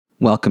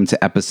Welcome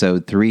to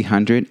episode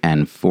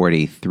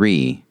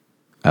 343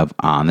 of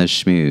On the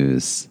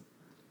Schmooze.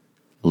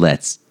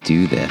 Let's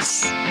do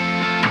this.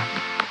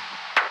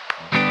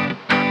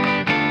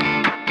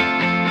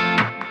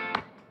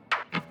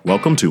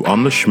 Welcome to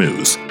On the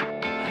Schmooze,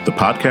 the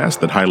podcast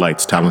that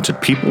highlights talented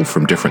people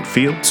from different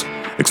fields,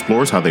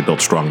 explores how they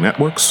built strong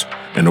networks,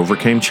 and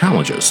overcame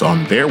challenges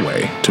on their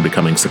way to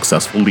becoming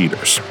successful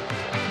leaders.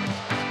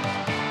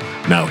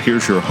 Now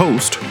here's your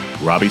host,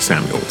 Robbie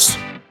Samuels.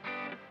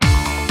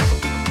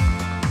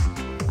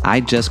 I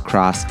just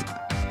crossed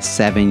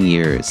 7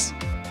 years,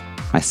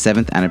 my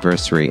 7th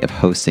anniversary of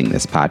hosting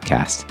this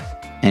podcast,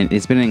 and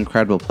it's been an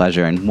incredible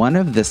pleasure. And one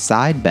of the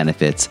side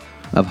benefits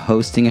of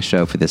hosting a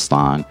show for this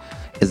long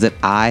is that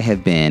I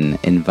have been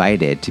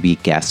invited to be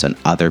guests on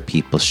other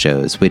people's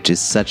shows, which is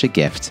such a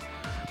gift.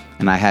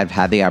 And I have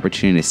had the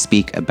opportunity to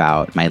speak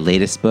about my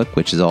latest book,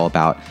 which is all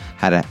about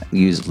how to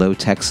use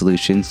low-tech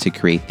solutions to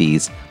create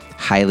these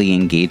highly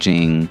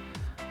engaging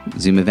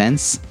Zoom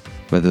events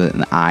with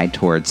an eye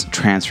towards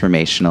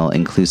transformational,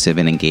 inclusive,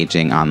 and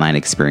engaging online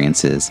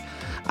experiences.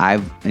 I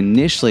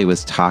initially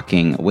was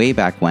talking way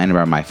back when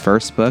about my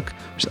first book,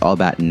 which is all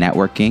about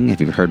networking.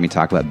 If you've heard me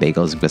talk about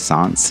bagels and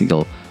croissants,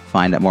 you'll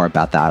find out more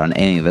about that on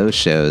any of those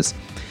shows.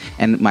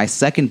 And my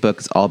second book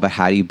is all about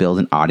how do you build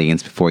an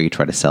audience before you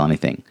try to sell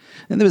anything.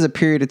 And there was a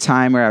period of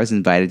time where I was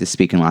invited to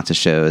speak in lots of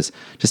shows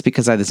just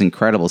because I had this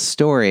incredible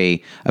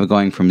story of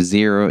going from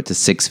 0 to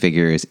 6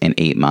 figures in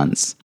 8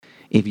 months.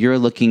 If you're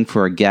looking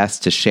for a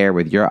guest to share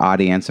with your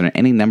audience on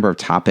any number of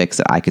topics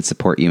that I could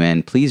support you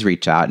in, please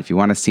reach out. If you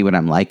want to see what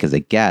I'm like as a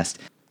guest,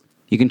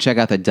 you can check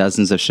out the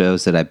dozens of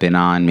shows that I've been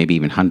on, maybe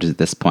even hundreds at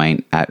this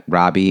point, at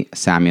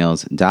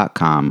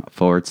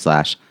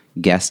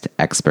robbiesamuels.com/guest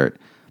expert.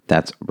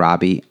 That's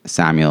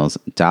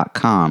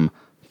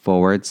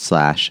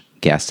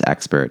robbiesamuels.com/guest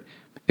expert.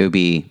 It would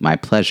be my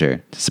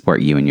pleasure to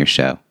support you in your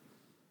show.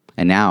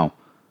 And now,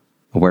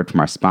 a word from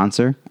our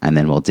sponsor, and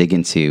then we'll dig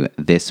into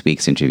this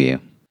week's interview.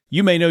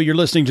 You may know you're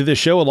listening to this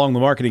show along the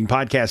Marketing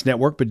Podcast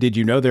Network, but did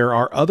you know there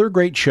are other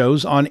great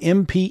shows on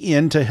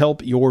MPN to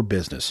help your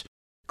business?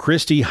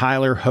 Christy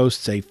Heiler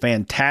hosts a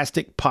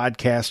fantastic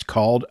podcast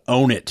called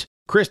Own It.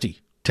 Christy,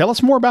 tell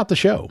us more about the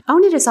show.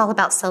 Own It is all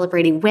about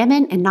celebrating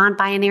women and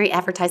non-binary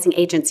advertising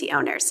agency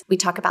owners. We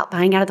talk about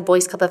buying out of the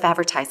Boys Club of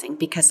Advertising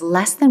because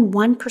less than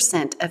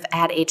 1% of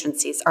ad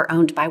agencies are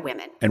owned by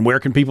women. And where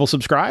can people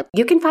subscribe?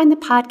 You can find the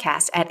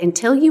podcast at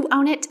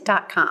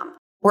untilyouownit.com.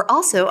 We're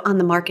also on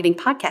the Marketing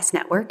Podcast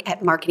Network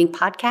at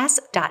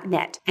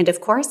marketingpodcast.net. And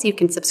of course, you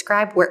can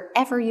subscribe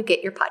wherever you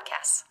get your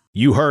podcasts.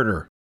 You heard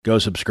her. Go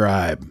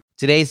subscribe.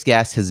 Today's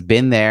guest has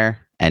been there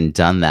and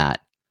done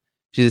that.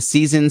 She's a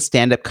seasoned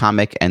stand-up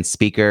comic and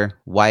speaker,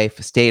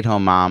 wife,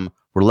 stay-at-home mom,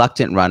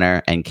 reluctant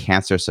runner, and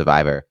cancer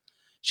survivor.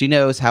 She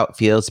knows how it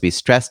feels to be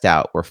stressed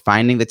out where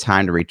finding the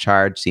time to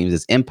recharge seems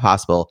as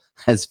impossible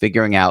as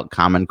figuring out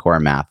Common Core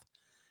math.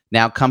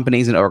 Now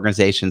companies and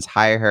organizations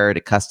hire her to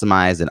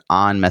customize an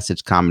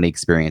on-message comedy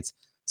experience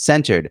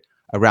centered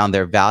around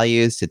their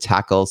values to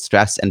tackle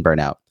stress and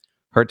burnout.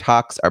 Her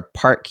talks are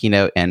part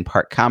keynote and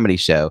part comedy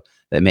show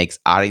that makes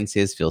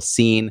audiences feel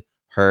seen,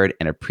 heard,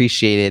 and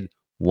appreciated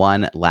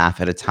one laugh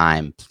at a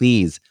time.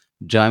 Please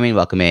join me in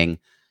welcoming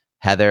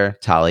Heather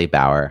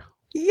Tolley-Bauer.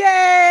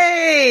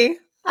 Yay!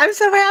 I'm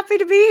so happy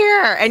to be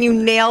here. And you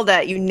nailed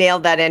it. You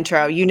nailed that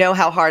intro. You know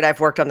how hard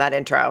I've worked on that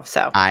intro.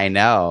 So I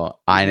know.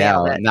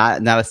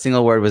 Not a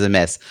single word was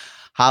amiss.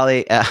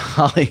 Holly,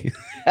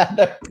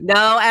 Heather.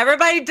 No,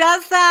 everybody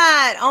does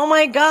that. Oh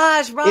my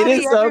gosh, Robbie, it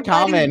is so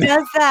common.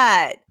 Does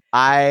that?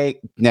 I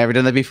never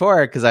done that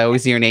before because I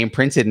always see your name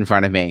printed in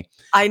front of me.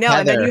 I know,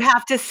 Heather. And then you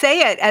have to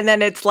say it, and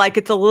then it's like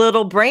it's a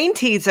little brain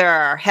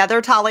teaser.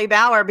 Heather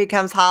Tolley-Bauer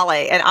becomes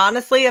Holly. And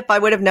honestly, if I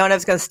would have known I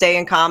was going to stay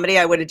in comedy,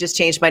 I would have just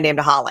changed my name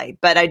to Holly,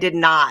 but I did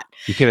not.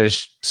 You could have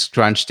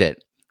scrunched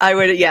it. I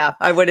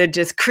would have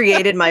just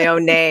created my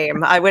own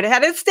name. I would have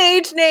had a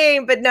stage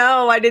name, but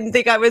no, I didn't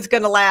think I was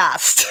going to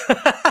last.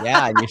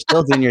 Yeah, and you're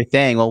still doing your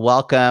thing. Well,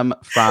 welcome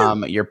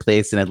from your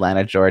place in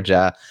Atlanta,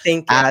 Georgia.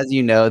 Thank you. As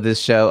you know, this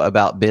show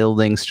about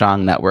building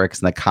strong networks,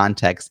 and the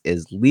context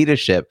is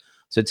leadership.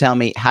 So tell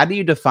me, how do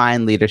you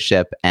define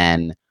leadership,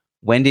 and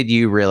when did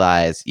you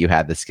realize you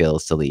had the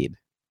skills to lead?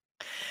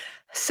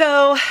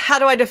 So how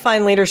do I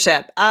define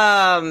leadership?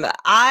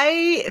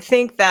 I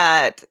think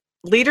that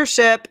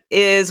leadership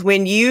is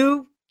when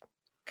you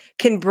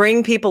can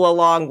bring people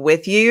along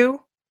with you.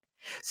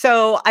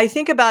 So I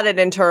think about it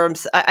in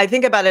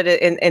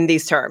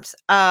these terms.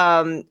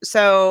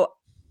 So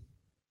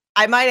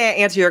I might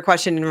answer your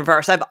question in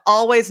reverse. I've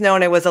always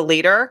known I was a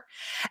leader,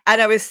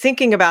 and I was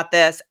thinking about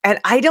this, and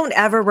I don't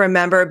ever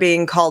remember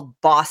being called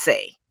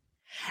bossy.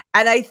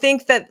 And I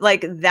think that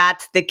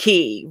that's the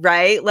key,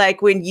 right?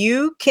 Like when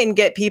you can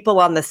get people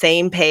on the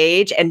same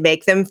page and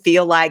make them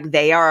feel like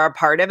they are a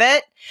part of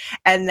it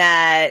and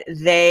that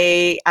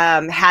they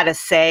had a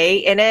say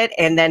in it,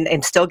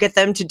 and still get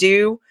them to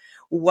do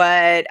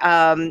what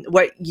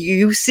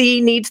you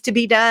see needs to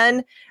be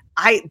done.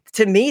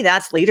 To me,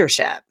 that's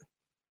leadership.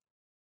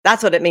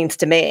 That's what it means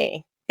to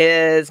me.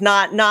 is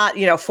not,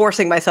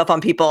 forcing myself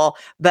on people,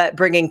 but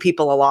bringing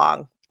people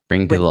along.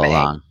 Bring with people me.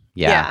 along.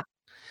 Yeah.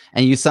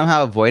 And you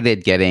somehow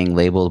avoided getting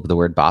labeled with the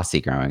word bossy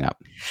growing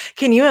up.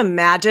 Can you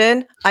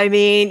imagine? I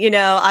mean,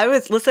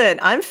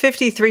 I'm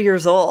 53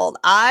 years old.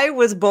 I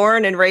was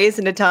born and raised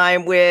in a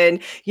time when,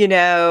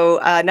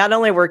 not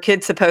only were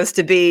kids supposed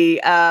to be,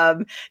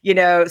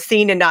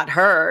 seen and not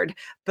heard,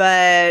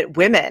 but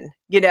women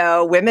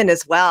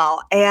as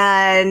well.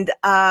 And,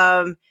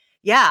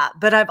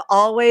 but I've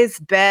always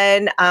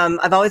been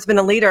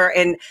a leader.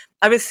 And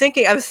I was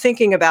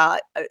thinking about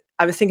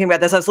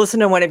this. I was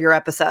listening to one of your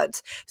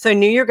episodes. So I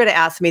knew you were going to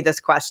ask me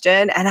this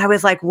question. And I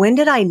was like, when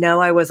did I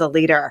know I was a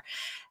leader?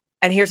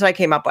 And here's what I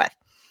came up with.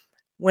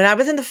 When I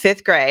was in the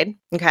 5th grade,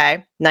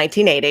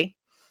 1980,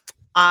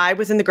 I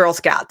was in the Girl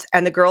Scouts.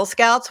 And the Girl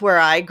Scouts, where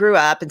I grew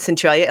up in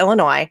Centralia,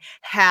 Illinois,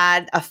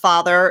 had a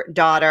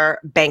father-daughter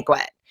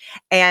banquet.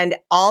 And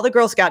all the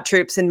Girl Scout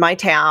troops in my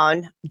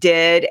town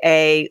did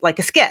a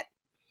skit.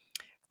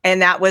 And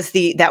that was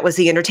the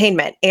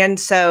entertainment. And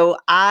so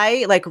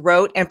I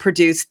wrote and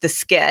produced the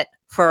skit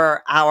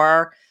for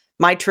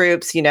my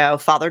troops,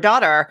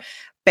 father-daughter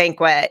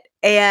banquet.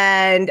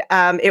 And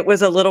it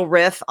was a little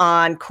riff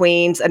on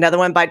Queen's Another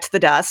One Bites the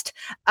Dust.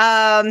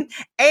 But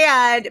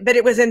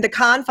it was in the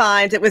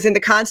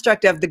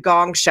construct of the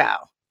Gong Show.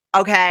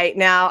 Okay,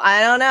 now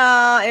I don't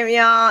know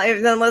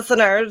if the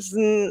listeners,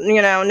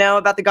 know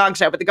about the Gong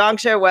Show, but the Gong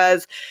Show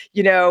was,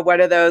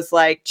 one of those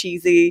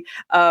cheesy,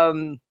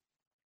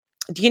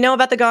 do you know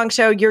about the Gong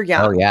Show? You're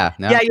young. Oh yeah.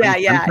 No,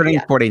 I'm turning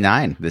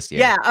 49 this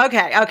year. Yeah.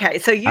 Okay.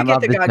 So you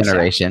get the Gong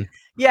generation. Show.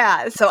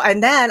 Yeah. So,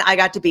 and then I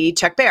got to be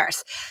Chuck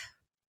Barris.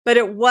 But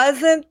it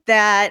wasn't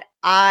that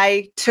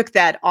I took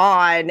that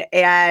on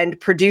and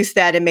produced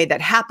that and made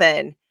that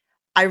happen.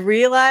 I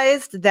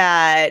realized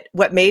that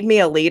what made me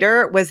a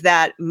leader was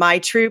that my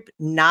troop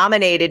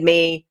nominated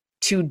me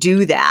to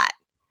do that.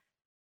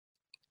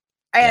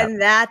 And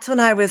that's when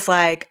I was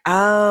like,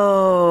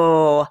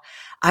 oh,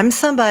 I'm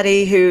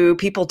somebody who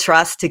people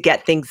trust to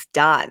get things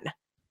done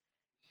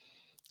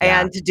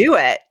and to do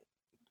it.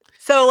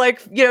 So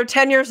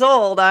 10 years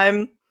old,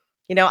 I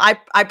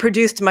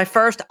produced my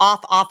first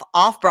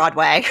off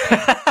Broadway.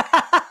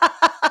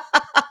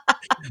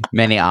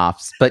 Many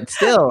offs, but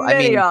still,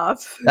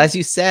 offs. As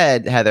you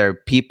said, Heather,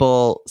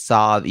 people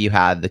saw that you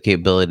had the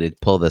capability to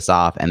pull this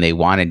off and they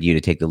wanted you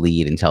to take the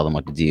lead and tell them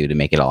what to do to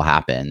make it all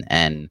happen.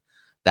 And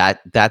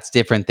that's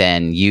different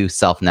than you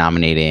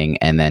self-nominating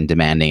and then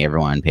demanding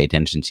everyone pay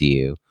attention to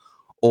you.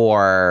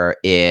 Or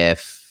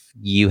if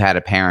you had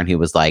a parent who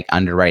was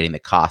underwriting the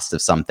cost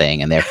of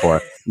something and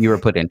therefore you were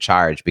put in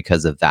charge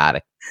because of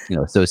that,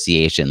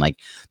 association.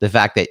 The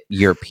fact that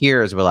your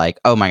peers were like,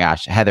 oh my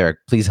gosh, Heather,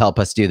 please help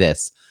us do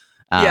this.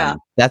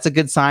 That's a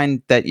good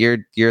sign that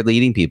you're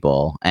leading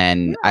people.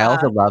 And I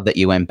also love that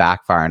you went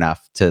back far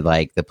enough to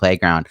the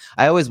playground.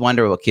 I always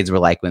wonder what kids were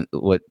like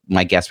what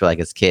my guests were like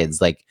as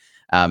kids,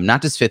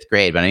 not just 5th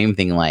grade, but I'm even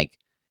thinking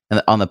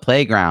on the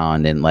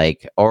playground and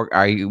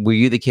were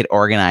you the kid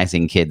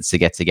organizing kids to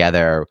get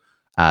together?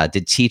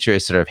 Did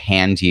teachers sort of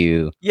hand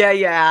you?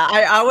 Yeah.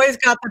 I always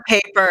got the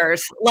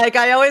papers.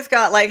 I always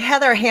got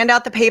Heather, hand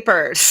out the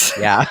papers.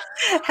 Yeah.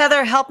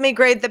 Heather, help me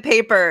grade the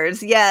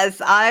papers.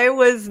 Yes, I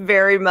was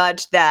very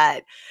much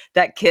that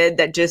kid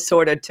that just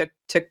sort of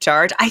took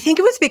charge. I think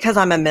it was because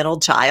I'm a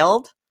middle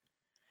child.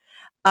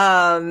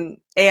 And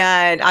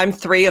I'm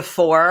 3 of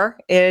 4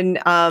 in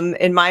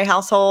my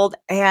household,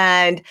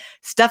 and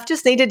stuff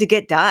just needed to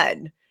get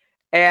done.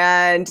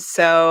 And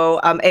so,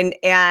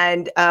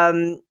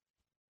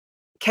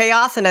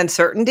 chaos and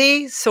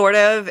uncertainty sort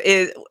of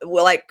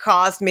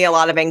caused me a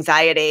lot of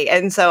anxiety.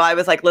 And so I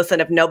was like, listen,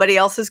 if nobody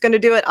else is going to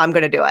do it, I'm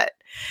going to do it.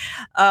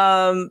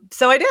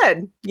 So I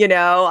did,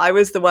 I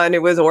was the one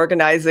who was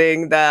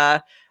organizing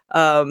the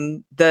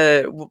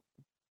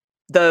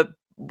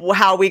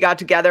how we got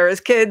together as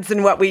kids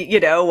and what we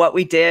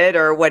did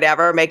or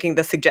whatever, making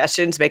the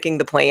suggestions, making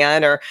the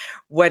plan or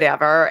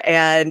whatever.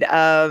 And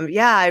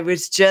I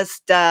was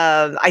just,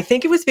 I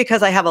think it was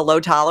because I have a low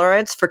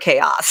tolerance for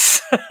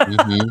chaos.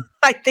 Mm-hmm.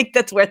 I think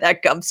that's where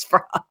that comes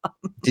from.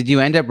 Did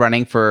you end up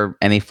running for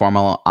any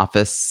formal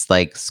office,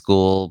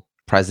 school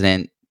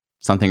president,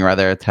 something or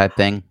other type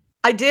thing?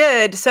 I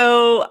did.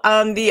 So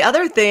the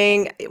other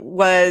thing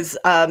was,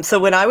 so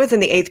when I was in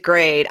the 8th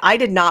grade, I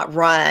did not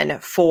run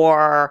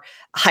for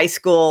high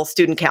school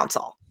student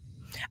council.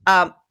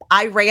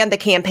 I ran the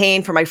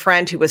campaign for my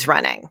friend who was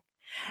running.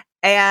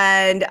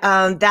 And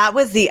that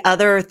was the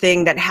other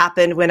thing that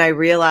happened when I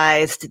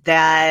realized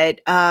that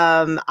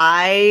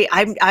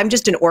I'm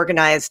just an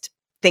organized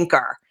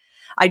thinker.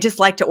 I just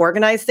like to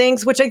organize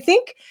things, which I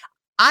think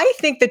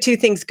the two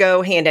things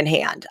go hand in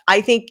hand.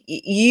 I think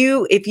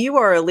if you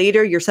are a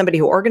leader, you're somebody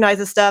who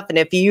organizes stuff. And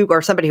if you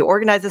are somebody who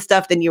organizes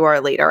stuff, then you are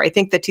a leader. I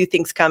think the two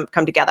things come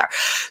together.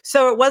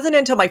 So it wasn't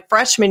until my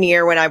freshman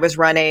year when I was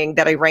running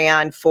that I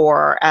ran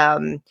for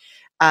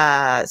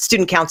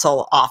student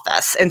council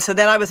office. And so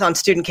then I was on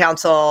student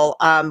council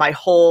my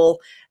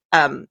whole,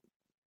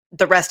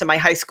 the rest of my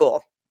high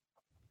school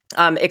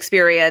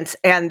experience.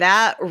 And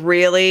that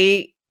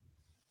really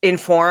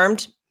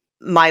informed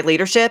my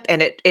leadership,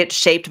 and it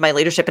shaped my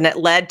leadership, and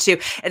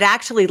it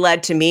actually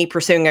led to me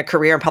pursuing a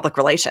career in public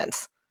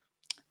relations.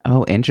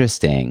 Oh,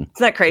 interesting. Isn't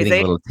that crazy?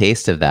 Getting a little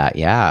taste of that.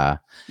 Yeah.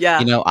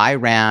 Yeah. I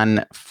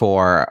ran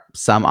for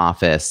some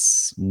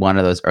office one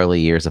of those early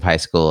years of high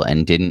school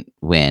and didn't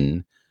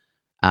win.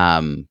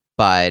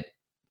 But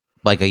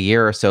like a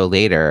year or so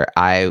later,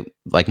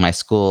 my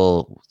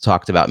school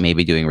talked about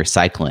maybe doing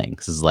recycling.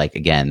 This is like,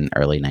 again,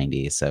 early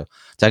 90s. So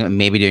talking about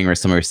maybe doing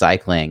some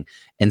recycling.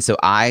 And so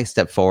I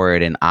stepped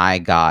forward and I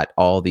got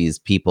all these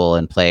people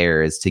and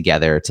players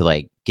together to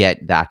like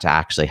get that to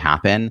actually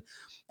happen.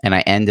 And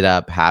I ended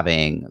up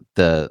having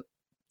the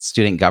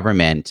student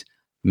government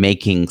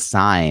making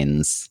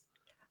signs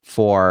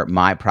for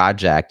my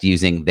project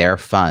using their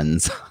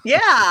funds.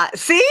 Yeah.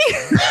 See?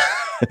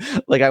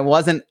 Like I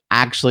wasn't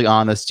actually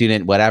on the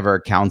student whatever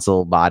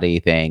council body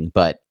thing,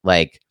 but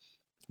like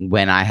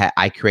when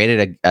I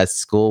created a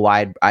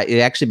school-wide, it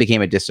actually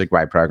became a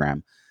district-wide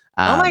program.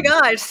 Oh my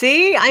gosh.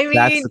 See, I mean,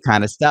 that's the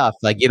kind of stuff.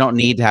 Like you don't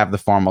need to have the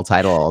formal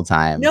title all the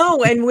time.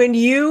 No, and when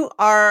you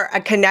are a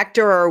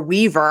connector or a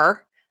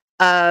weaver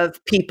of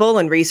people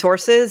and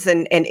resources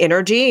and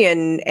energy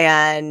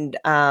and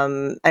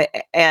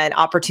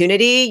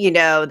opportunity,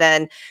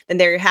 then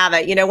there you have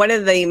it. One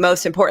of the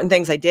most important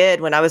things I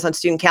did when I was on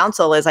student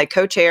council is I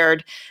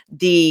co-chaired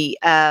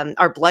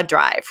our blood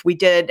drive. We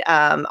did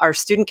our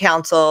student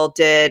council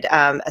did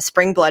a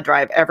spring blood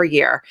drive every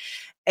year,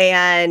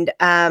 and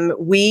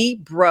we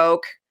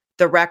broke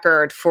the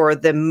record for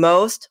the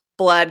most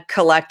blood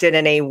collected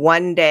in a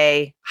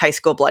one-day high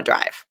school blood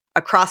drive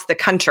across the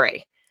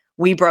country.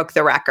 We broke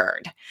the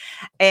record.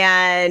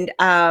 And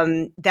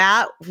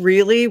that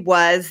really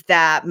was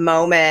that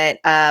moment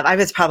of, I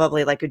was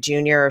probably like a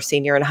junior or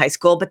senior in high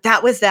school, but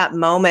that was that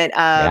moment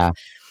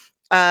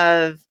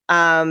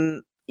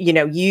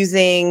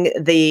using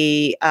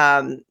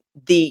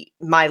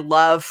my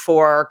love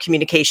for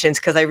communications,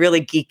 because I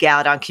really geek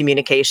out on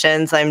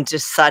communications. I'm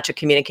just such a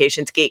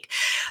communications geek.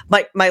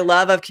 My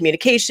love of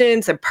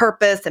communications and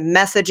purpose and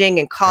messaging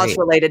and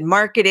cause-related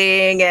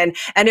marketing, and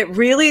it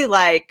really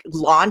like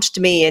launched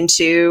me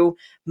into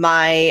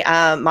my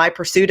my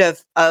pursuit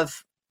of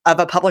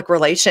a public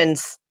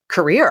relations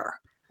career,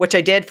 which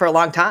I did for a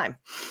long time.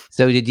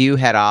 So did you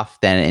head off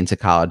then into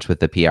college with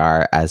the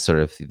PR as sort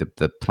of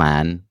the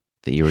plan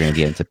that you were going to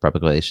get into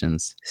public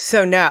relations?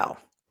 So no.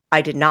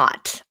 I did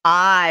not.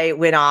 I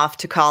went off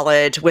to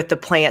college with the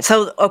plan.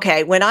 So,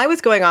 okay, when I was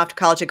going off to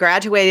college, I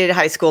graduated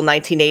high school in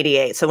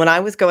 1988. So when I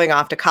was going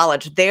off to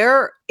college,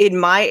 there in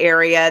my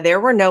area, there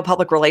were no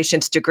public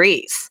relations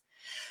degrees.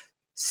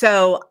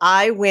 So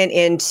I went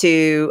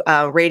into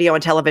radio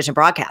and television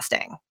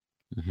broadcasting,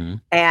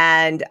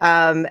 and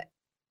so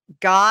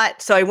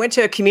I went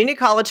to a community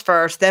college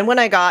first. Then when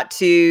I got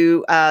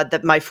to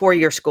my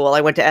 4-year school,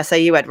 I went to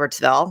SIU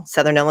Edwardsville,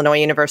 Southern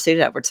Illinois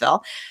University at Edwardsville.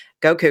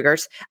 Go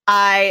Cougars.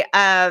 I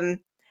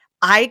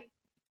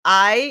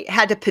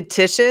had to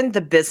petition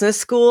the business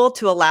school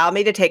to allow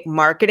me to take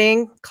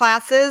marketing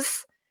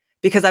classes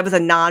because I was a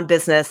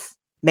non-business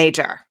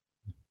major,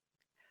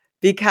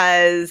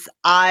 because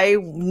I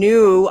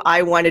knew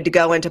I wanted to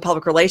go into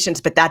public relations,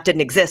 but that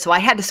didn't exist. So I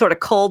had to sort of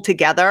cull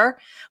together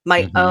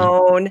my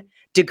own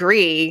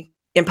degree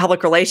in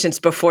public relations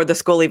before the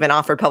school even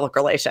offered public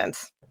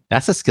relations.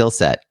 That's a skill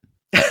set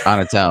on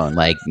its own,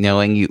 like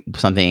knowing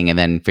something and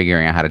then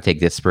figuring out how to take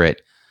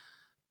disparate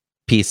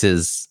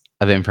pieces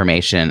of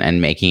information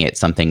and making it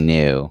something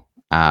new.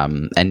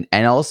 And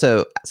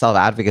also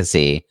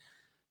self-advocacy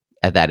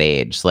at that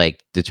age,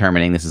 like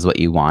determining this is what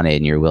you wanted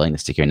and you're willing to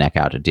stick your neck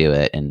out to do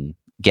it and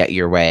get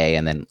your way.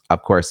 And then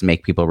of course,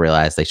 make people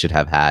realize they should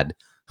have had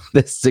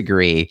this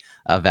degree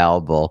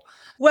available.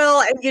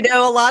 Well,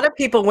 a lot of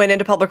people went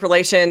into public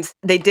relations.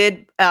 They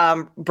did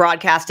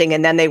broadcasting,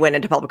 and then they went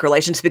into public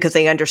relations because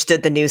they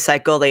understood the news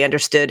cycle. They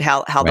understood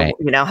how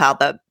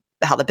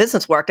the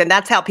business worked, and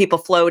that's how people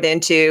flowed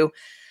into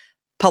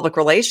public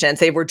relations.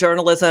 They were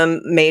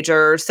journalism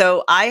majors.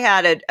 So I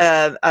had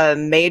a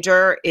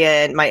majored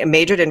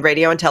in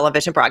radio and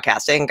television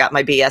broadcasting, got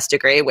my BS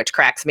degree, which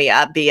cracks me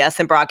up. BS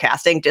in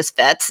broadcasting just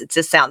fits. It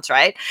just sounds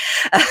right.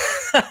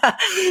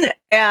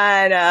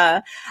 And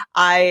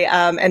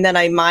then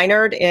I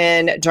minored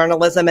in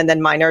journalism and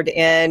then minored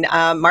in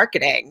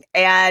marketing.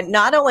 And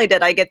not only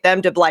did I get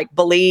them to like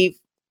believe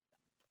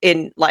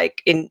in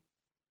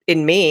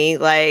me,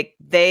 like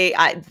they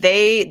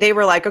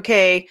were like,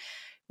 okay,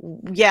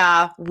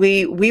 yeah,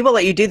 we will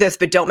let you do this,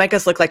 but don't make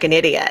us look like an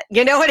idiot.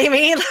 You know what I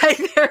mean? Like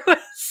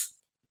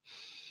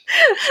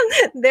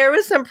there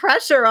was some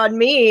pressure on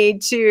me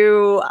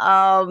to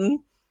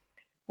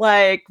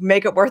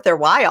make it worth their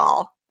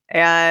while.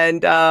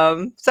 And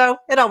so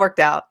it all worked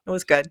out. It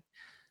was good.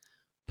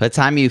 By the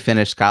time you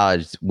finished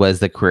college, was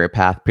the career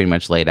path pretty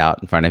much laid out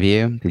in front of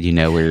you? Did you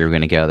know where you were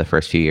going to go the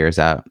first few years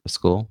out of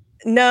school?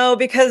 No,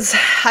 because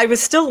I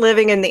was still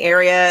living in the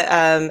area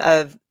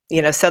of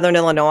Southern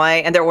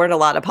Illinois, and there weren't a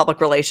lot of public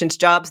relations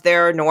jobs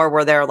there, nor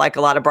were there like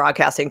a lot of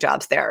broadcasting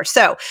jobs there.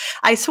 So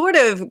I sort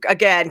of,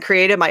 again,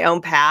 created my own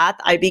path.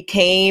 I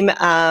became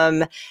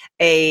now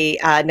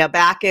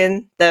back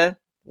in the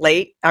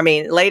late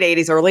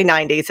 80s, early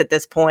 90s at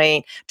this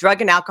point,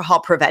 drug and alcohol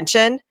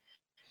prevention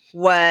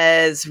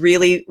was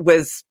really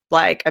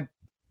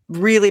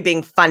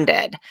being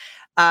funded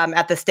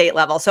at the state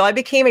level. So I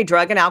became a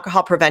drug and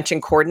alcohol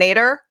prevention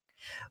coordinator,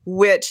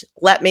 which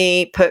let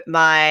me put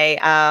my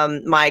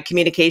my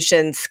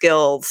communication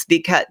skills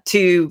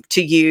to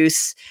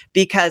use,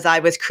 because I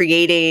was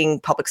creating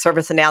public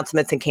service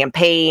announcements and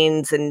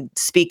campaigns and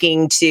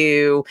speaking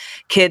to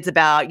kids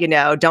about,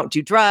 don't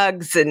do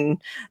drugs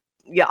and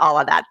all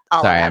of that.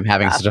 Sorry, I'm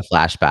having such a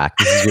flashback.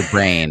 This is your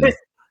brain.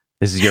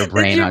 This is your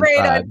brain on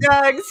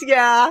drugs.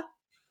 Yeah.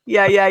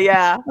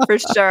 Yeah, for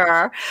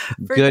sure.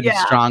 Good,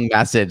 strong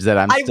message that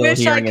I'm still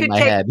hearing in my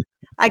head.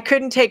 I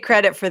couldn't take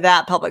credit for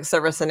that public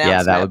service announcement.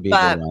 Yeah, that would be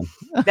a good one.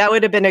 That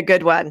would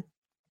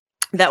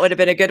have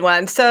been a good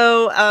one.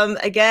 So,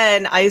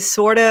 again, I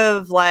sort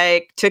of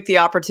took the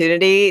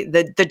opportunity,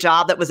 the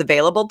job that was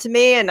available to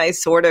me, and I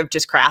sort of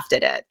just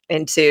crafted it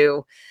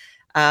into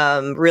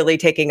really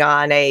taking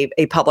on a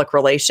public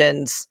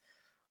relations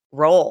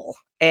role.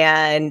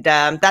 And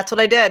that's what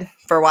I did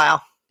for a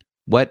while.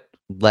 What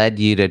led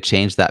you to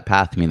change that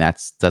path? I mean,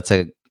 that's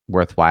a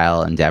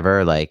worthwhile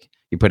endeavor. Like,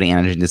 you're putting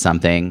energy into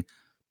something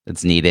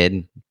that's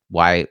needed.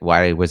 Why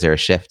was there a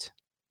shift?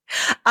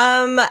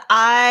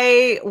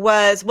 I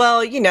was,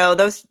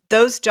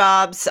 those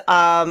jobs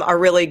are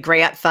really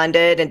grant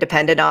funded and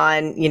dependent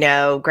on,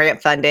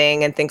 grant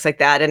funding and things like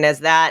that. And as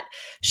that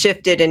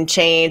shifted and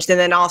changed, and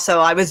then also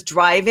I was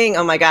driving,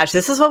 oh my gosh,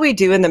 this is what we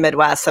do in the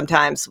Midwest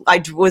sometimes.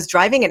 I was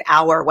driving an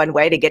hour one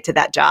way to get to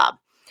that job,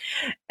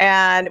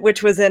 and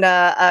which was in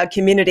a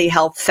community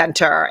health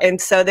center. And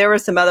so there were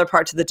some other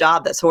parts of the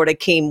job that sort of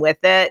came with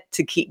it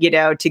to keep,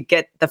 to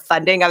get the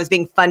funding. I was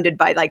being funded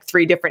by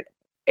 3 different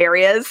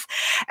areas,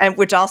 and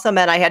which also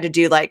meant I had to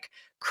do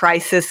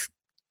crisis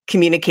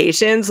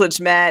communications, which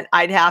meant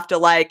I'd have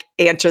to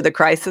answer the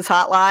crisis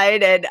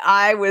hotline, and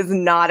I was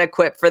not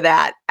equipped for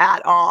that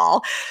at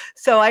all.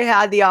 So I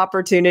had the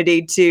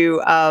opportunity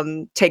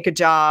to take a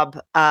job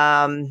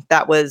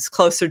that was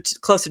closer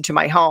to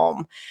my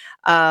home.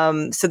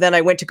 So then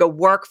I went to go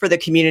work for the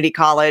community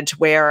college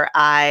where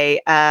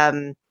I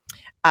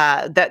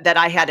that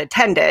I had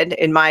attended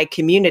in my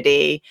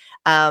community.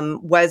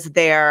 Was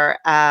their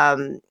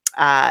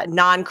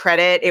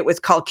non-credit. It was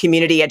called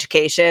community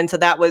education. So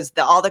that was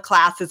all the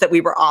classes that we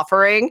were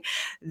offering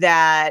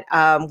that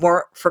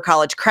weren't for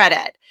college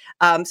credit.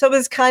 So it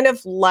was kind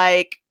of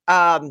like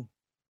a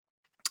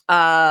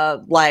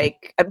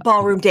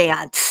ballroom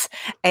dance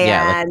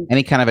and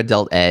any kind of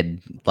adult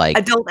ed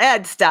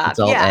stuff.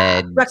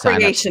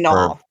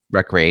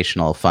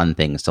 Recreational fun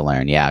things to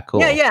learn. Yeah, cool.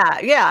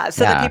 Yeah.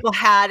 So that people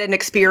had an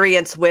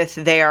experience with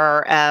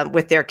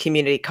their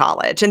community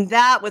college, and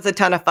that was a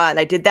ton of fun.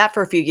 I did that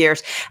for a few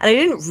years, and I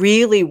didn't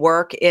really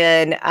work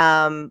in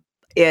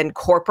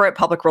corporate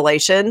public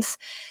relations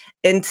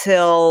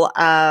until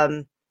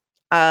a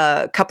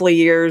couple of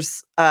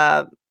years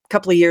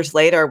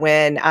later,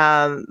 when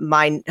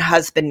my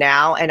husband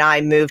now and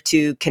I moved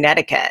to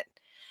Connecticut.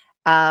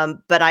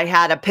 But I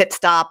had a pit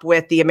stop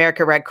with the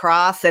American Red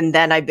Cross, and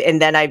then I'm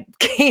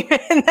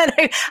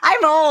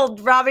old,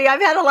 Robbie.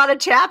 I've had a lot of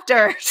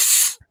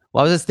chapters.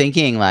 Well, I was just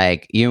thinking,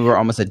 you were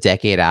almost a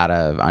decade out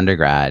of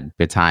undergrad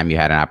by the time you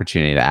had an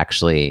opportunity to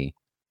actually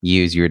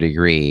use your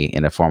degree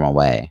in a formal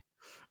way.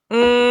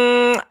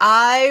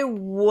 I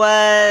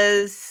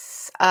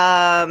was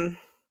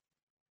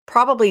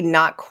probably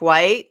not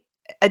quite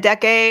a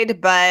decade,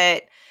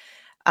 but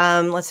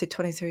let's see,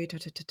 23.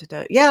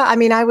 Yeah, I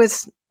mean, I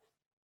was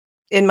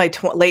in my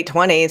late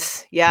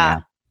 20s.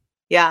 Yeah.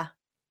 I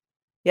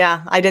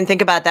didn't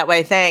think about it that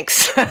way.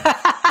 Thanks.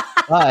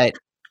 But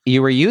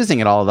you were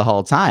using it all the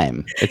whole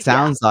time. It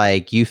sounds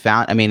like you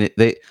found, I mean,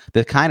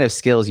 the kind of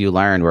skills you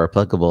learned were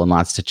applicable in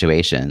lots of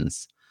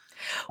situations.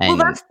 And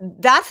well,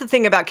 that's the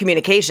thing about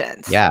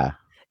communications. Yeah.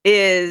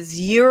 Is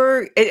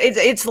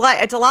it's a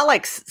lot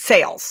like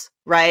sales,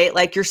 right?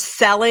 Like, you're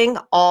selling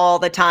all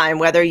the time,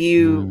 whether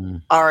you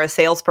are a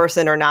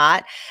salesperson or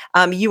not.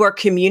 You are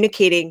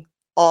communicating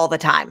all the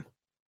time.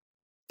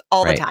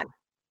 The time.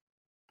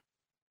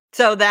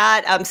 So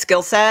that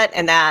skill set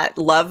and that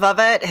love of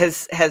it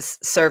has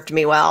served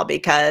me well,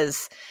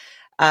 because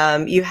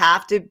you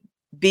have to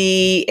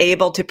be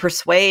able to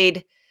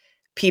persuade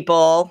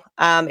people,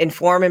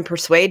 inform and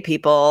persuade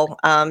people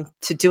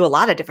to do a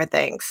lot of different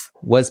things.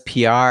 Was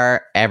PR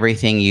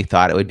everything you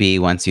thought it would be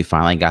once you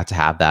finally got to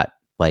have that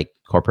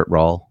corporate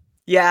role?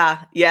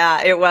 Yeah,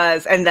 it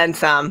was, and then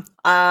some.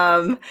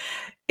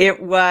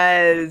 It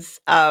was,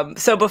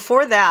 so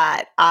before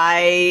that,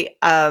 my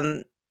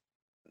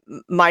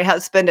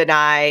husband and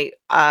I,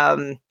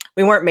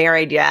 we weren't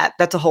married yet.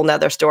 That's a whole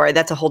nother story.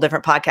 That's a whole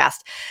different podcast.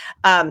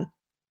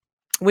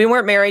 We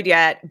weren't married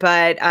yet,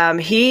 but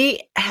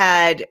he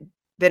had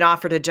been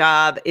offered a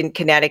job in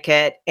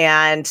Connecticut.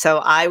 And so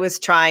I was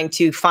trying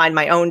to find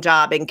my own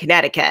job in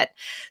Connecticut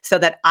so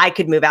that I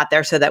could move out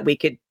there so that we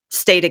could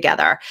stay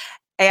together.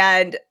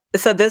 And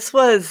so this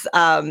was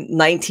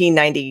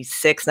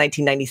 1996,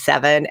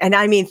 1997. And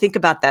I mean, think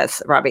about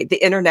this, Robbie.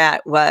 The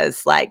internet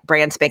was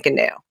brand spanking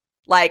new.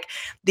 Like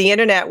the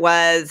internet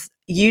was,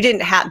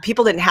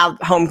 people didn't have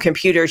home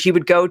computers. You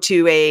would go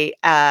to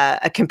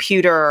a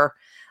computer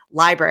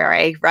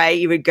library, right?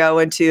 You would go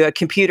into a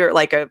computer,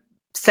 like a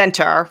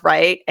center,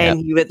 right? Yep.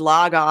 And you would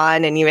log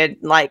on and you would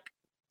like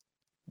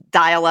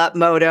dial up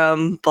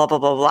modem, blah, blah,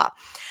 blah, blah.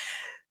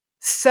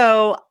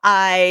 So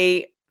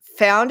I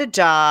found a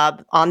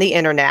job on the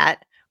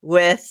internet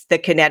with the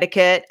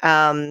Connecticut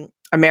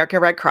American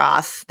Red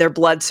Cross, their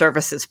blood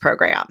services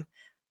program.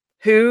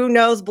 Who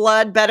knows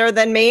blood better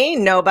than me?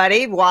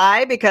 Nobody.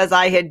 Why? Because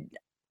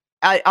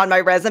on my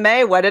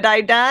resume, what had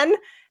I done?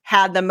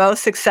 Had the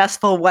most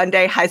successful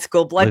one-day high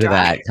school blood Look at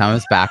drive. that.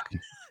 Comes back.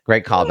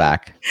 Great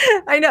callback.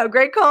 I know,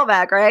 great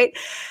callback, right?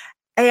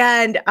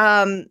 And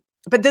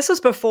but this was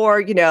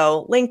before,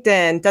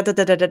 LinkedIn, da da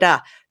da da da da.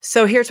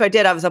 So here's what I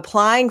did. I was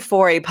applying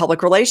for a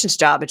public relations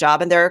job, a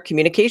job in their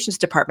communications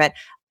department.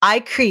 I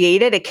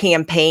created a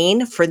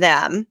campaign for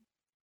them,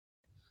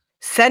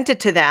 sent it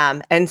to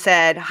them, and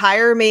said,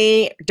 hire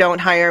me, don't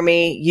hire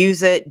me,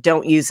 use it,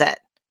 don't use it.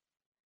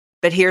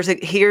 But here's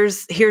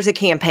a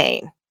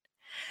campaign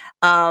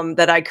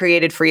that I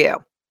created for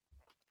you.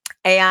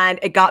 And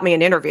it got me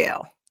an interview.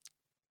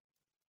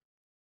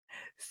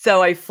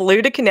 So I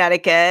flew to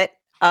Connecticut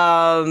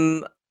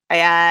and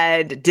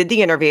did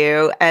the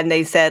interview. And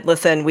they said,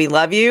 listen, we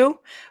love you.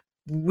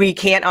 We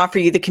can't offer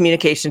you the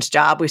communications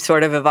job. We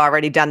sort of have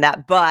already done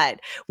that, but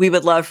we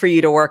would love for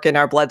you to work in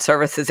our blood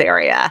services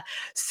area.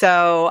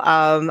 So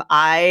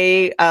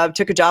I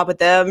took a job with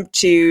them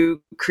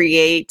to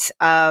create,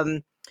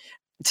 to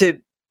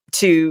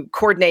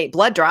coordinate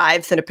blood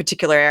drives in a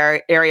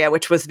particular area,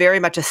 which was very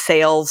much a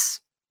sales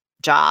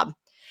job.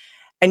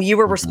 And you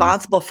were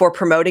responsible for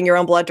promoting your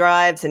own blood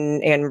drives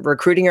and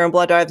recruiting your own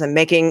blood drives and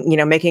making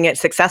it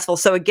successful.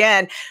 So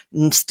again,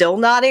 still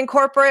not in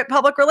corporate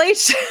public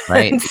relations.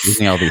 Right.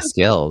 Using all these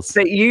skills.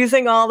 But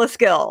using all the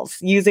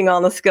skills.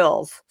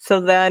 So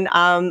then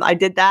I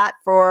did that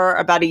for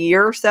about a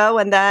year or so.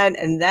 And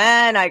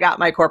then I got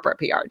my corporate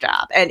PR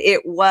job. And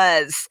it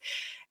was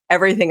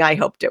everything I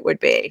hoped it would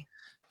be.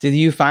 Did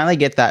you finally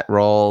get that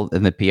role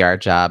in the PR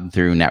job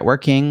through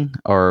networking,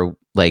 or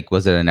like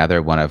was it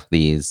another one of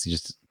these? You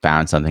just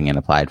found something and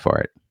applied for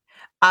it?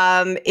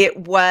 It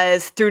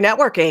was through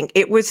networking.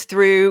 It was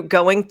through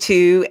going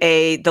to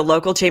the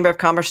local Chamber of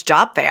Commerce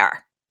job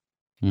fair,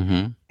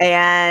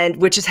 and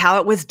which is how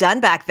it was done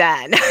back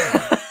then.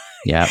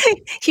 Yeah,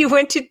 you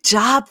went to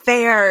job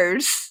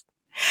fairs.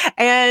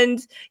 And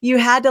you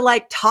had to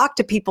like talk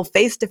to people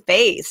face to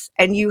face,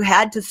 and you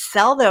had to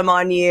sell them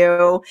on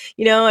you.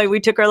 We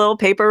took our little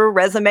paper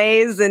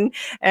resumes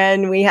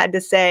and we had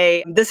to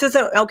say, this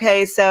isn't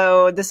okay.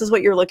 So this is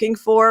what you're looking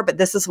for, but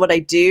this is what I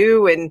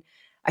do. And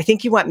I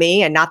think you want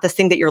me and not this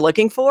thing that you're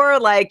looking for.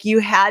 Like you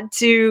had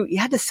to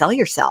sell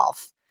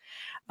yourself.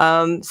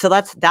 So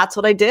that's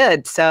what I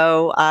did.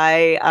 So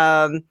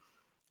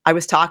I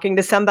was talking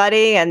to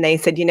somebody and they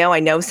said, I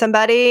know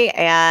somebody,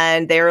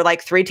 and they were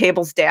like 3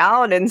 tables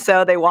down. And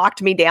so they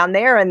walked me down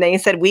there and they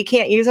said, we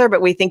can't use her, but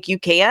we think you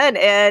can.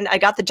 And I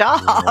got the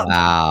job.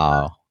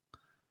 Wow.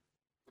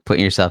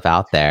 Putting yourself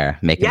out there,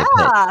 making a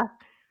pitch.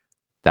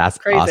 That's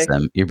crazy.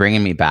 Awesome. You're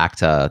bringing me back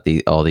to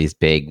all these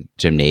big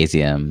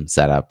gymnasium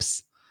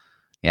setups.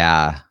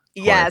 Yeah.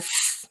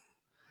 Yes.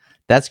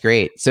 That's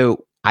great.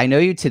 So I know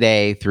you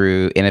today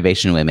through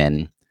Innovation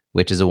Women,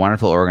 which is a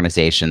wonderful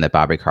organization that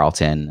Bobby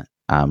Carlton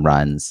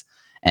runs.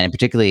 And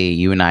particularly,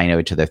 you and I know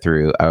each other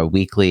through a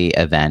weekly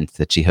event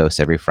that she hosts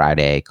every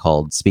Friday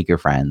called Speaker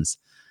Friends,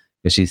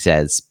 because she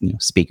says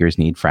speakers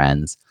need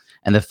friends.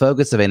 And the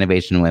focus of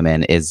Innovation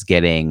Women is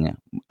getting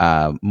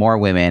more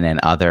women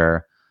and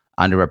other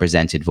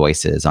underrepresented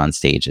voices on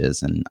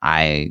stages. And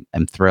I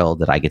am thrilled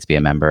that I get to be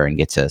a member and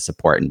get to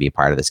support and be a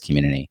part of this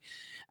community.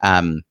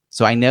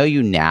 So I know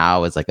you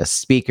now as like a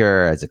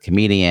speaker, as a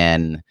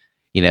comedian,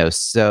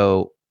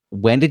 so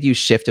when did you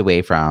shift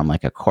away from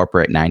like a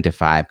corporate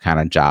 9-to-5 kind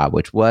of job,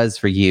 which was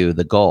for you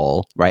the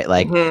goal, right?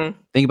 Like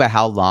think about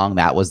how long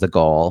that was the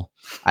goal.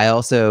 I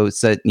also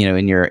said,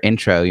 in your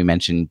intro, you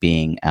mentioned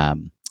being a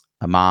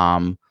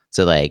mom.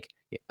 So like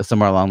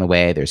somewhere along the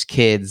way, there's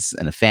kids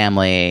and a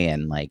family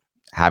and like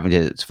having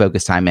to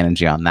focus time and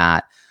energy on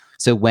that.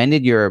 So when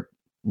did your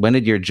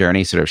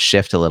journey sort of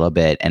shift a little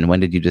bit? And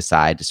when did you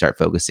decide to start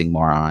focusing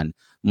more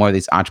of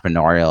these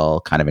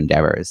entrepreneurial kind of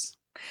endeavors?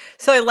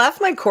 So I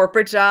left my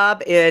corporate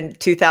job in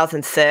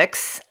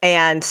 2006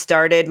 and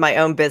started my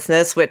own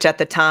business, which at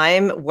the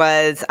time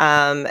was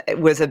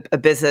a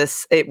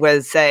business. It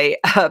was a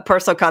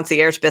personal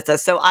concierge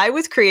business. So I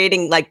was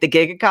creating like the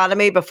gig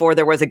economy before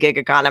there was a gig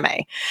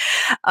economy.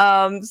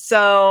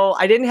 So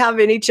I didn't have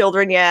any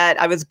children yet.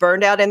 I was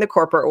burned out in the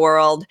corporate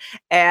world,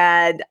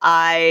 and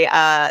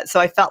I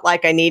felt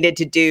like I needed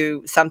to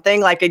do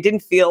something. Like I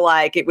didn't feel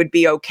like it would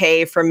be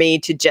okay for me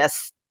to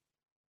just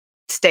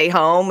stay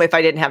home if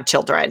I didn't have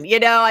children.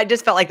 I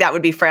just felt like that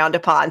would be frowned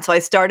upon. So I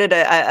started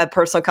a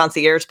personal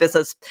concierge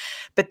business.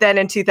 But then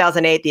in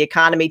 2008, the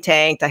economy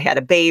tanked. I had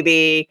a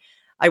baby.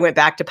 I went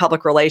back to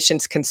public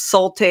relations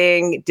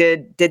consulting,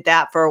 did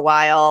that for a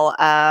while,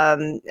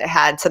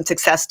 had some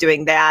success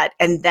doing that.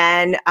 And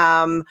then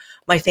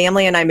my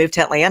family and I moved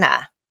to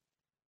Atlanta.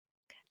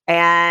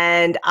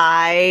 And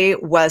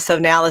so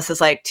now this is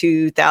like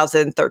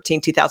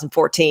 2013,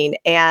 2014.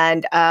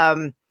 And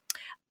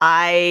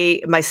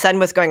my son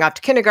was going off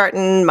to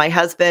kindergarten. My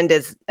husband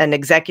is an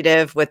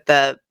executive with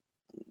the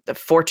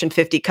Fortune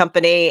 50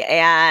 company.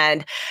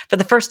 And for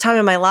the first time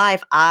in my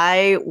life,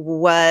 I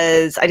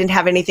didn't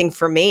have anything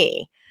for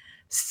me.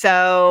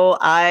 So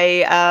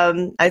I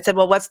said,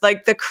 well, what's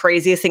like the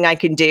craziest thing I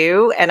can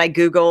do? And I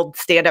Googled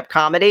stand-up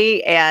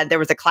comedy, and there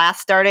was a class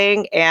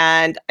starting,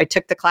 and I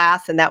took the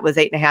class, and that was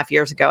 8.5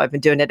 years ago. I've been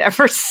doing it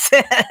ever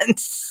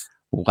since.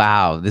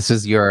 Wow. This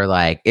was your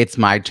it's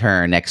my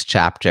turn, next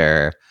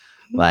chapter.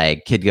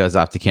 Like, kid goes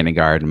off to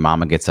kindergarten,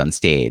 mama gets on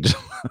stage.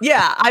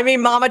 Yeah. I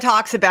mean, mama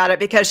talks about it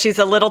because she's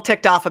a little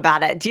ticked off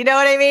about it. Do you know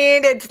what I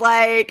mean? It's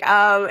like,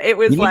 it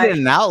was you needed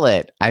an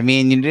outlet. I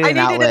mean, you needed an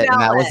outlet,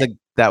 and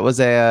that was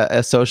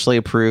a socially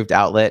approved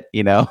outlet,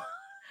 you know?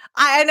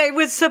 And it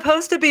was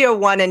supposed to be a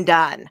one and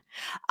done.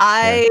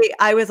 I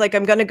was like,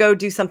 I'm going to go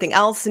do something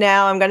else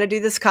now. I'm going to do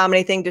this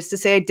comedy thing just to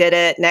say I did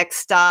it. Next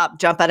stop,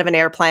 jump out of an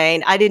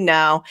airplane. I didn't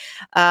know.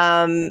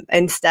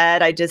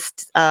 Instead, I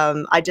just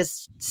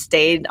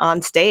stayed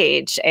on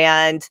stage.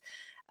 And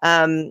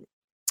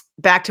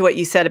back to what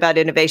you said about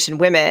Innovation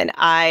Women,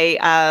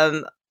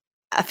 a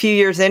few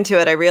years into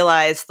it, I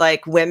realized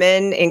like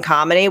women in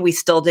comedy, we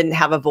still didn't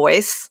have a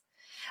voice.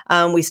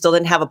 We still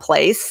didn't have a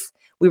place.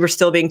 We were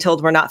still being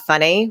told we're not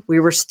funny. We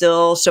were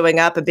still showing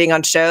up and being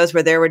on shows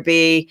where there would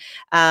be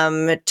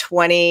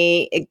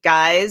 20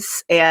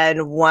 guys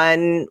and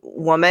one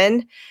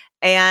woman.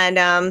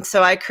 And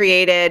so I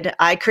created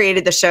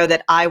the show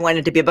that I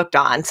wanted to be booked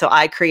on. So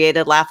I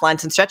created Laugh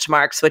Lines and Stretch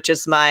Marks, which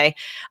is my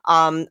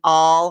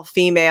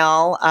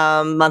all-female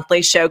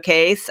monthly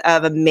showcase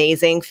of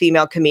amazing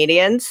female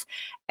comedians.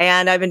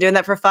 And I've been doing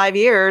that for 5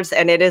 years,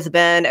 and it has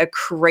been a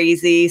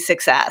crazy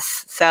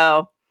success.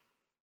 So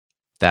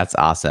that's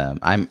awesome.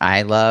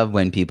 I love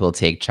when people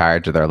take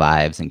charge of their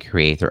lives and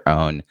create their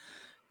own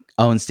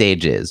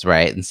stages,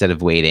 right? Instead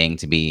of waiting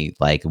to be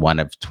like one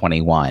of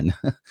 21.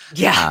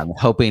 Yeah.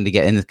 Hoping to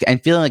get in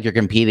and feeling like you're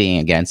competing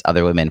against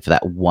other women for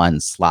that one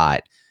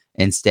slot.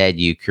 Instead,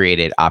 you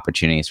created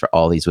opportunities for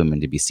all these women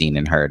to be seen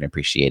and heard and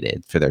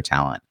appreciated for their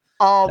talent.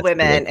 All That's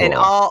women really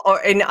cool.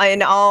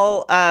 and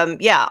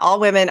all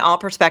women, all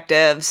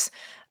perspectives.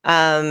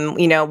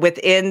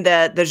 Within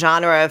the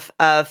genre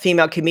of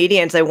female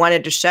comedians, I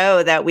wanted to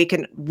show that we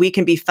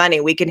can be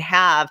funny. We can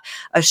have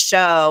a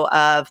show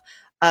of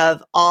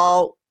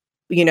all,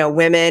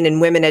 women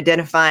and women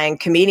identifying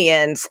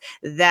comedians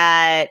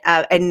that,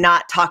 and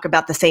not talk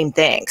about the same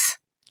things.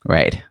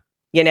 Right.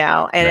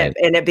 And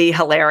it be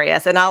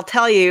hilarious. And I'll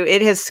tell you,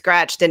 it has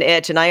scratched an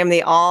itch, and I am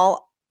the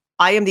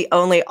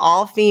only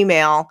all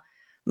female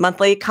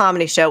monthly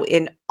comedy show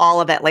in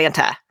all of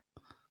Atlanta.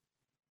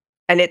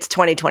 And it's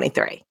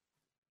 2023.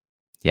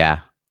 Yeah.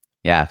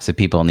 So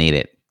people need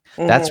it.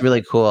 Mm-hmm. That's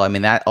really cool. I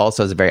mean, that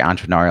also is a very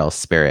entrepreneurial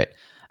spirit.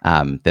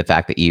 The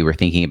fact that you were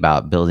thinking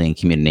about building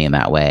community in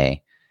that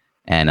way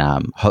and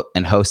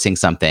hosting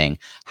something.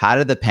 How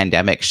did the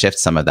pandemic shift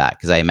some of that?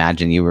 Because I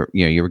imagine you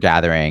were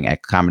gathering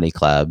at comedy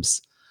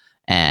clubs,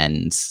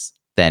 and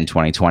then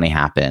 2020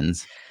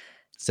 happens.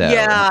 So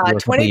yeah,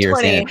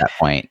 2020 at that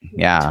point.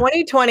 Yeah,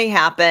 2020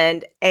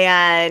 happened,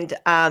 and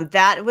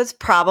that was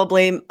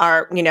probably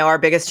our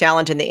biggest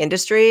challenge in the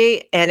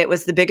industry, and it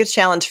was the biggest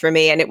challenge for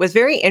me. And it was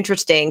very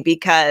interesting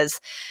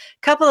because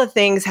a couple of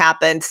things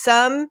happened.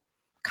 Some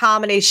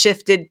comedy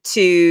shifted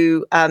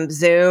to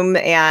Zoom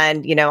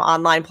and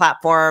online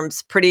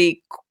platforms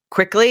pretty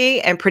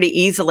quickly and pretty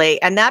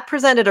easily. And that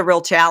presented a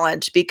real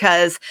challenge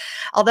because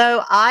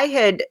although I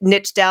had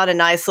niched out a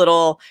nice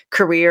little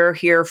career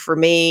here for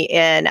me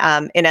in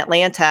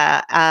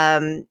Atlanta,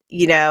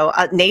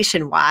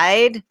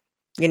 nationwide,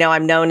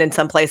 I'm known in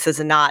some places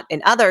and not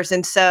in others.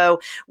 And so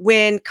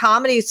when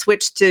comedy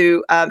switched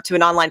to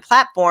an online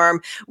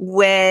platform,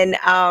 when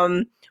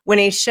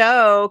a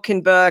show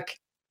can book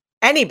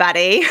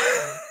anybody,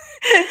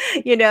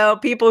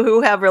 people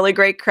who have really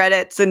great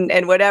credits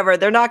and whatever,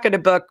 they're not going to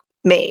book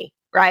me,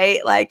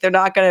 right? Like they're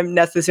not going to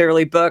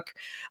necessarily book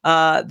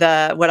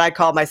what I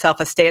call myself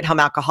a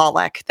stay-at-home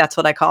alcoholic. That's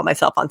what I call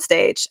myself on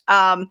stage,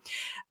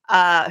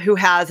 who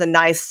has a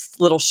nice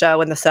little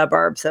show in the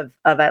suburbs of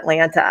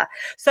Atlanta.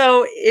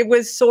 So it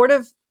was sort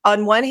of,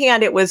 on one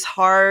hand, it was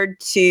hard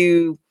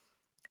to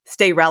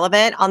stay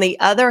relevant. On the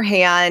other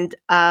hand,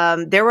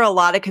 there were a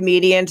lot of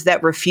comedians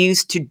that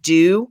refused to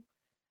do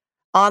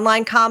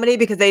online comedy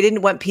because they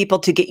didn't want people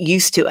to get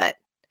used to it.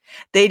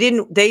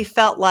 They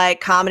felt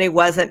like comedy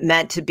wasn't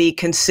meant to be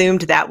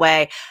consumed that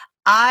way.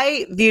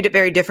 I viewed it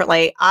very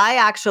differently. I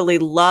actually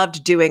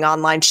loved doing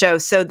online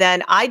shows. So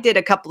then I did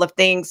a couple of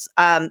things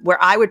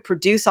where I would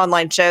produce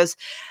online shows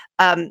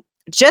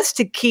just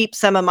to keep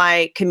some of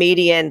my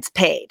comedians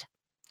paid,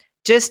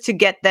 just to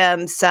get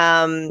them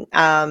some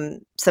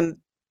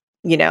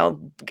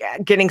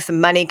getting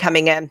some money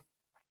coming in.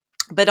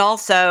 But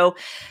also,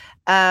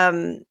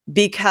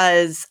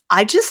 because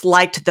I just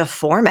liked the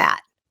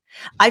format.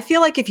 I feel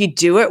like if you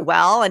do it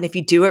well and if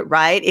you do it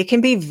right, it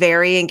can be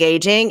very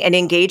engaging and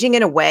engaging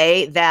in a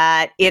way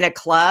that in a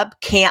club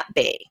can't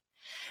be.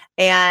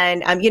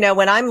 And,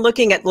 when I'm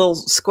looking at little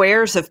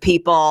squares of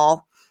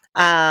people,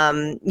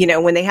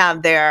 when they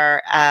have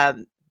their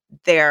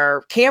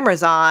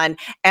cameras on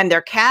and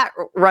their cat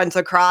runs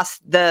across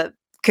the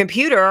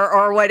computer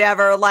or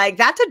whatever, like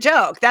that's a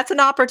joke. That's an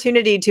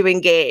opportunity to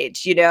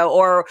engage,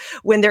 or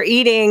when they're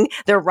eating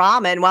their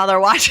ramen while they're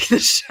watching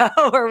the show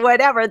or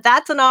whatever,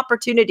 that's an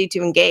opportunity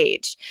to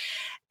engage.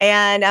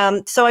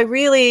 And so I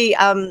really,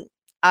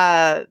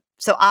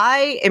 so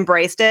I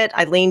embraced it.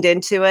 I leaned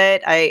into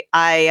it.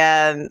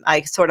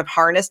 I sort of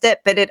harnessed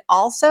it, but it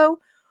also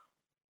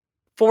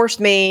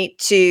forced me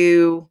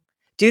to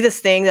do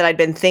this thing that I'd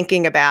been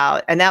thinking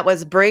about, and that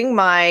was bring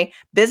my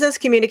business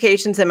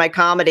communications and my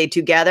comedy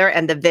together.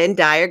 And the Venn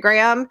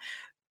diagram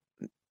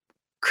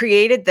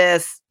created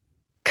this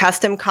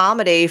custom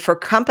comedy for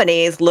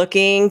companies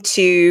looking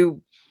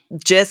to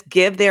just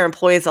give their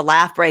employees a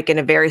laugh break in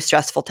a very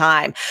stressful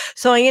time.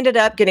 So I ended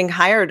up getting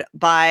hired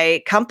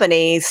by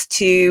companies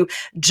to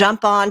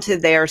jump onto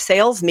their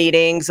sales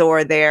meetings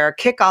or their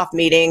kickoff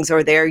meetings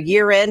or their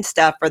year-end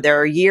stuff or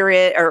their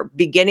year-end or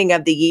beginning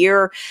of the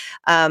year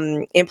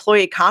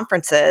employee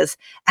conferences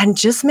and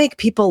just make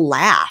people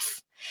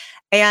laugh.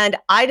 And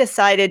I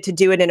decided to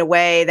do it in a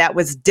way that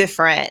was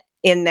different,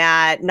 in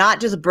that not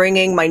just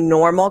bringing my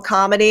normal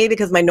comedy,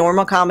 because my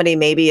normal comedy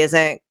maybe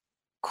isn't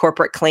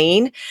corporate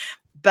clean,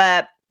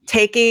 but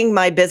taking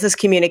my business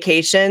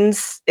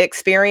communications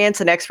experience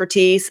and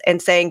expertise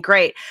and saying,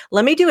 great,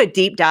 let me do a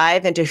deep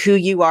dive into who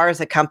you are as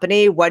a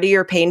company. What are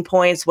your pain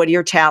points? What are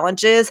your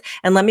challenges?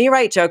 And let me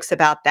write jokes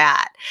about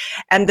that.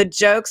 And the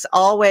jokes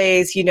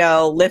always,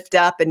 lift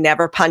up and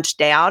never punch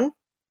down.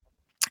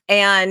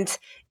 And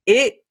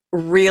it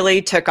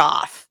really took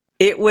off.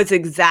 It was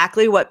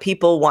exactly what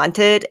people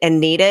wanted and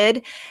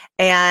needed.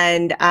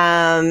 And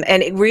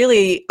it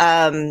really,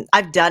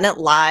 I've done it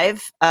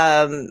live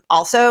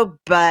also,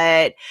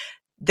 but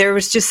there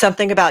was just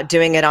something about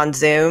doing it on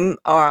Zoom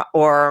or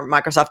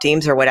Microsoft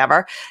Teams or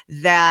whatever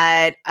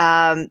that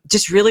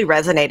just really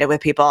resonated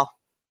with people.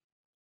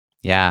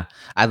 Yeah,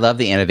 I love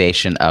the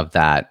innovation of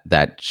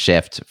that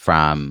shift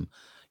from,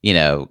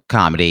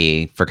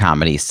 comedy for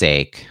comedy's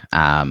sake,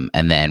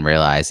 and then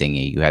realizing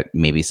you had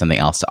maybe something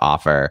else to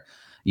offer.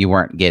 You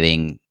weren't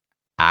getting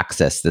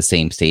access to the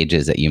same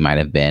stages that you might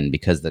have been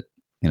because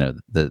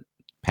the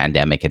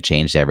pandemic had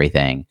changed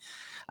everything.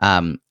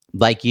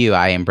 Like you,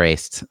 I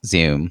embraced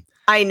Zoom.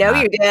 I know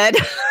you did.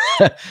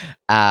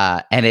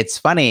 And it's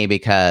funny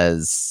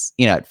because,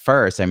 at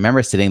first I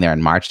remember sitting there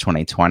in March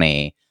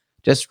 2020,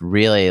 just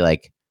really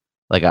like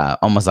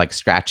almost like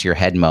scratch your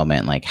head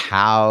moment. Like,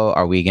 how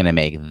are we going to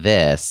make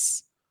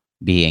this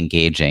be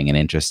engaging and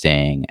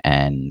interesting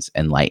and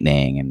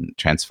enlightening and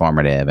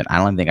transformative? And I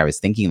don't even think I was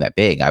thinking that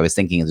big. I was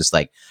thinking just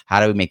like, how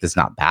do we make this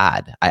not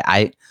bad?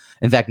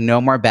 In fact,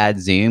 no more bad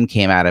Zoom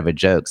came out of a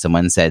joke.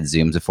 Someone said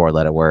Zoom's a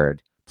 4-letter word.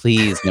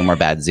 Please, no more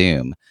bad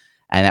Zoom.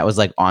 And that was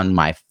like on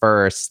my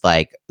first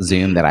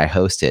Zoom that I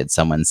hosted.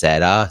 Someone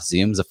said,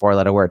 Zoom's a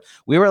 4-letter word.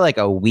 We were like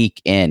a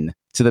week in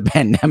to the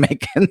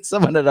pandemic and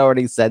someone had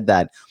already said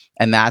that.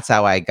 And that's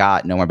how I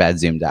got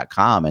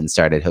nomoorbadzoom.com and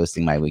started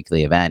hosting my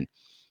weekly event.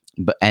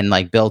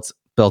 And built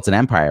an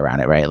empire around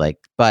it, right?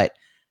 But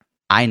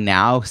I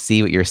now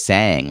see what you're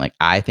saying.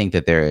 I think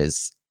that there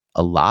is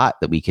a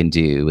lot that we can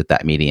do with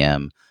that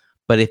medium,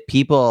 but if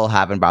people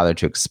haven't bothered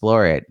to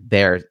explore it,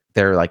 they're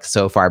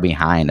so far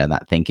behind on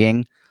that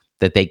thinking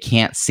that they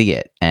can't see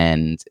it.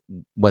 And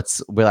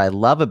what I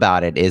love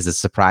about it is the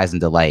surprise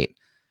and delight,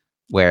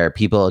 where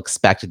people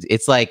expect it.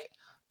 It's like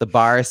the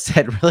bar is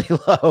set really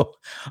low.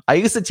 I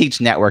used to teach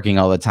networking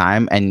all the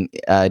time, and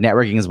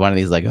networking is one of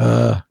these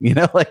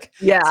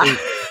yeah. So,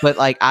 but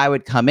I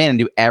would come in and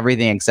do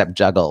everything except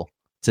juggle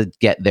to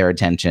get their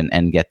attention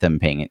and get them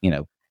paying,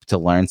 to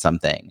learn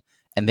something.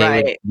 And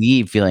they would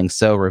leave feeling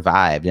so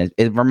revived. And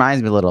it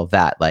reminds me a little of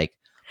that.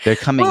 They're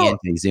coming into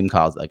these Zoom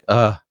calls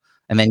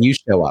and then you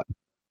show up.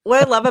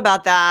 What I love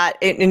about that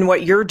in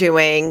what you're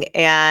doing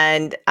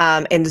and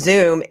in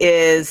Zoom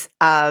is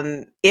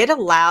it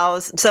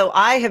allows, so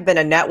I have been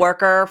a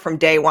networker from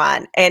day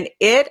one, and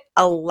it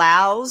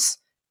allows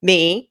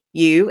me,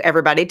 you,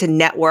 everybody to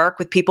network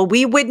with people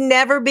we would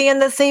never be in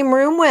the same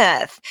room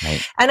with.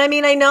 Right. And I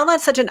mean, I know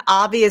that's such an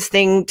obvious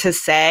thing to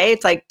say.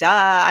 It's like, duh.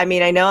 I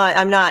mean, I know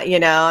I'm not,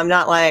 I'm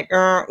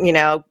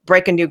not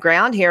breaking new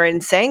ground here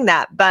in saying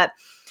that, but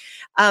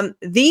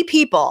the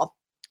people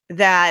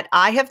that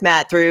I have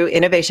met through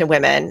Innovation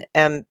Women,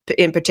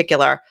 in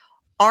particular,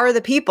 are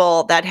the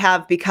people that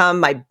have become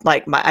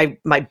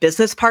my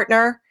business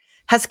partner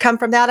has come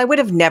from that. I would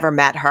have never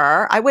met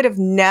her. I would have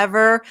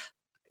never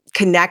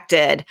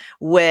connected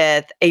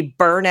with a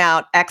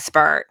burnout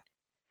expert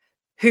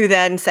who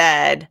then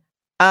said,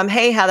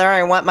 hey, Heather,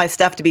 I want my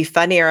stuff to be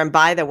funnier. And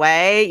by the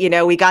way,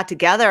 we got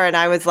together and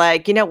I was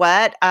like, you know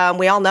what?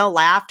 We all know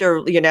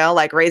laughter,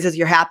 raises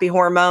your happy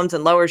hormones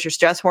and lowers your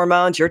stress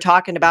hormones. You're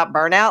talking about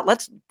burnout.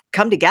 Let's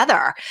come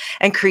together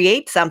and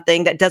create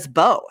something that does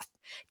both.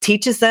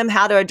 Teaches them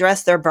how to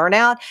address their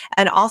burnout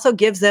and also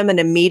gives them an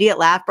immediate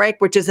laugh break,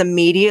 which is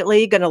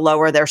immediately going to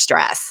lower their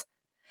stress.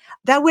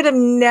 That would have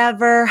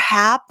never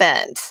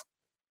happened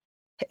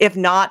if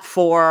not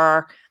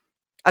for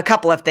a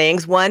couple of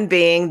things. One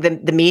being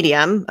the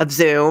medium of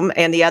Zoom,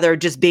 and the other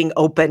just being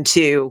open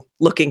to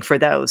looking for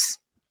those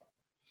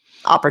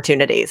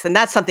opportunities. And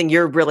that's something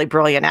you're really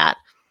brilliant at.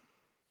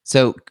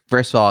 So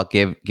first of all,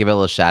 give a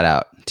little shout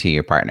out to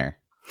your partner.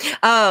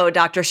 Oh,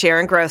 Dr.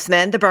 Sharon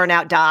Grossman, the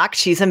burnout doc.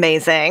 She's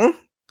amazing.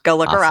 Go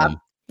look her up.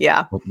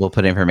 Yeah. We'll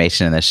put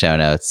information in the show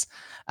notes.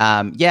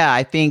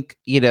 I think,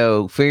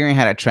 figuring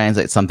how to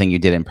translate something you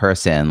did in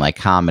person, like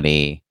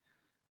comedy,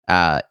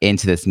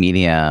 into this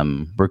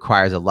medium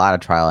requires a lot of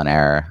trial and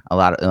error, a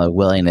lot of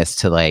willingness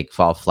to like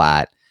fall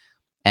flat.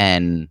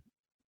 And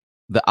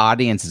the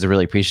audience is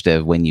really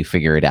appreciative when you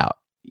figure it out.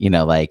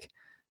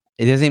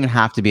 It doesn't even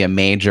have to be a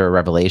major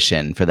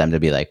revelation for them to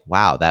be like,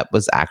 wow, that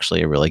was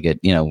actually a really good,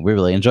 we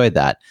really enjoyed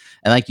that.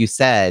 And like you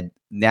said,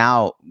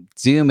 now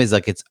Zoom is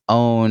like its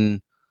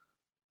own,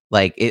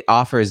 like it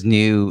offers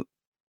new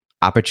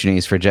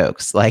opportunities for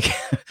jokes. Like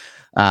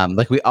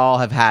we all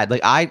have had,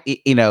 like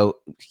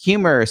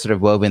humor is sort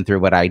of woven through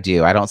what I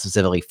do. I don't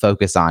specifically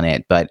focus on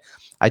it, but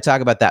I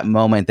talk about that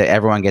moment that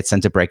everyone gets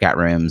sent to breakout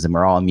rooms and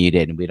we're all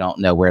muted and we don't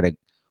know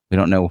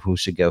who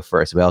should go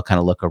first. We all kind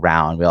of look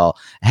around, we all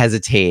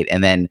hesitate,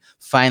 and then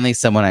finally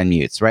someone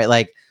unmutes, right?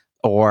 Like,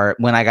 or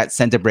when I got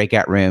sent to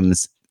breakout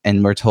rooms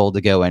and we're told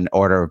to go in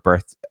order of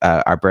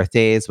our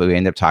birthdays, but we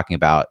end up talking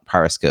about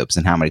horoscopes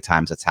and how many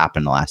times that's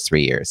happened in the last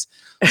 3 years.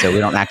 So we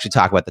don't actually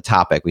talk about the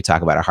topic, we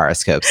talk about our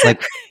horoscopes.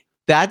 Like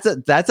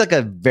that's like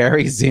a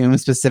very Zoom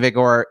specific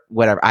or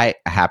whatever. I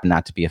happen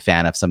not to be a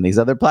fan of some of these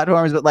other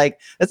platforms, but like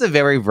that's a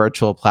very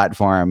virtual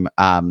platform.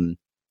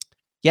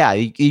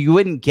 You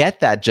wouldn't get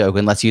that joke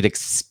unless you'd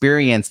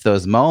experience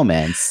those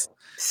moments.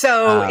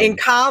 So in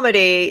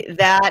comedy,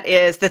 that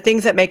is the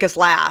things that make us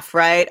laugh,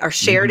 right? Our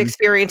shared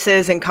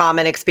experiences and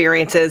common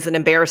experiences and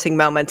embarrassing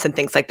moments and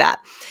things like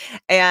that.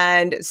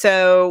 And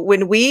so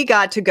when we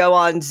got to go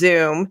on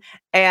Zoom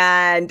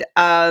and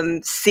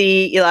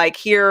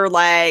hear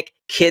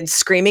kids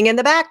screaming in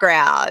the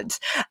background,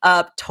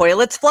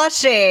 toilets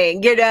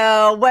flushing,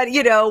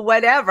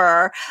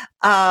 whatever,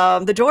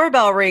 the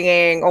doorbell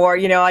ringing, or,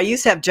 I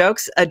used to have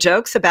jokes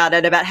about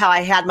it, about how I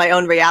had my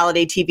own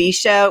reality TV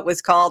show. It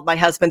was called My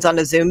Husband's on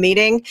a Zoom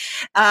Meeting,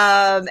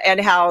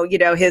 and how,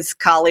 his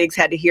colleagues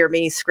had to hear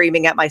me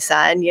screaming at my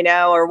son,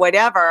 or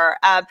whatever.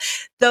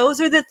 Those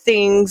are the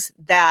things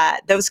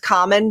those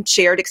common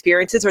shared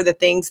experiences are the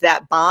things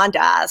that bond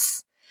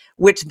us,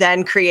 which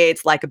then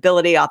creates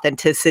likability,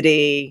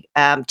 authenticity,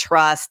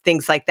 trust,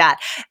 things like that.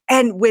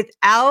 And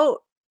without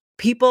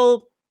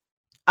people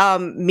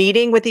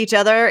meeting with each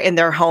other in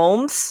their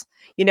homes,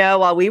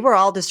 while we were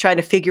all just trying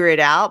to figure it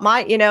out,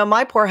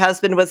 my poor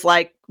husband was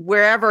like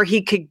wherever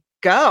he could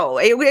go.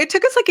 It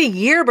took us like a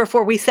year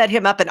before we set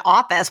him up an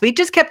office. We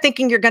just kept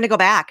thinking, you're going to go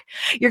back.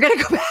 You're going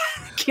to go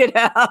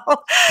back,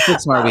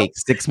 6 more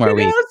weeks. There's 2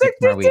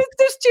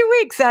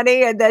 weeks,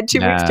 honey. And then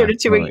 2 weeks turned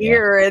into a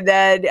year. Yeah. And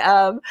then,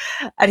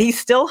 and he's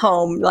still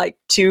home like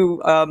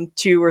 2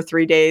 or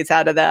 3 days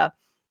out of the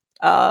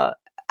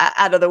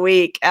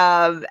week.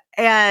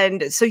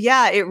 And so,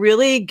 it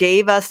really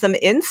gave us some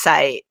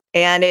insight,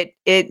 and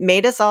it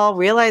made us all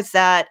realize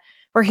that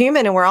we're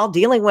human and we're all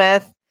dealing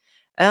with,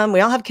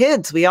 we all have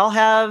kids, we all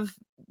have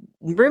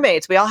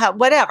roommates, we all have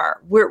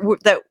whatever.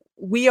 That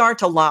we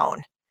aren't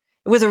alone.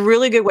 It was a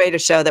really good way to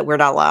show that we're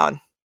not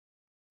alone.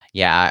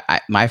 Yeah,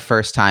 my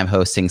first time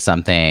hosting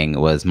something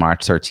was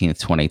March 13th,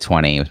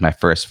 2020. It was my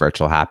first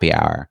virtual happy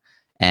hour,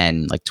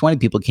 and like 20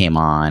 people came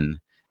on.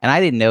 And I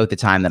didn't know at the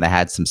time that I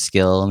had some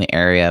skill in the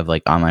area of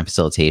like online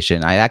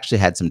facilitation. I actually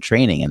had some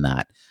training in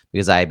that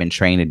because I had been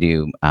trained to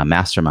do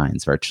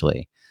masterminds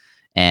virtually.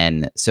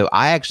 And so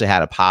I actually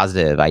had a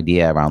positive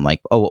idea around like,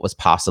 what was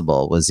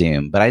possible with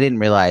Zoom, but I didn't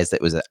realize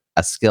it was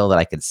a skill that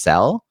I could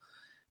sell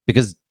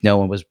because no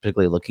one was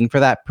particularly looking for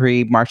that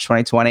pre-March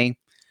 2020.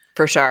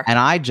 For sure. And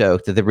I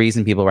joked that the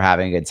reason people were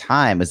having a good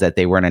time is that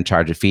they weren't in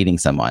charge of feeding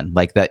someone.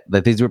 Like that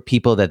these were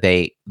people that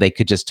they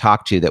could just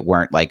talk to that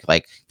weren't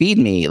like feed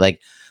me.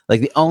 Like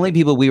the only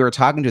people we were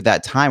talking to at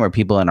that time were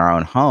people in our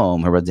own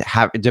home who were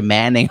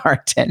demanding our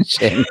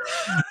attention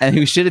and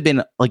who should have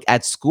been like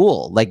at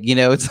school. Like,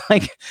 it's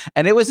like,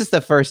 and it was just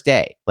the first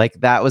day. Like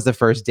that was the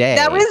first day.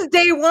 That was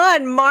day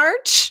one,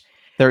 March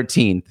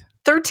 13th,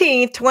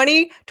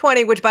 2020,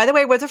 which by the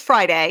way was a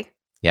Friday.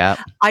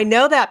 Yeah. I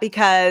know that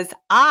because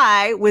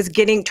I was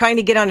trying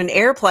to get on an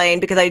airplane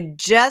because I'd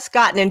just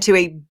gotten into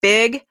a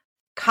big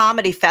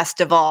comedy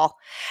festival,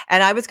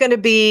 and I was going to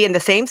be in the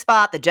same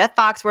spot that Jeff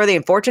Foxworthy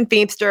and Fortune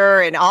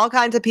Feimster and all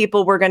kinds of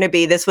people were going to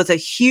be. This was a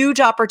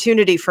huge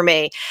opportunity for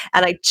me.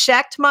 And I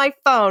checked my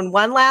phone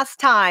one last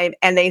time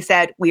and they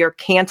said, we are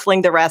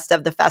canceling the rest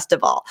of the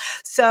festival.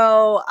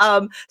 So,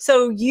 and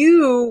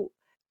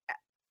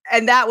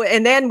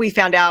then we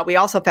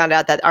also found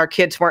out that our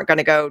kids weren't going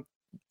to go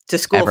to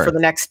school ever. for the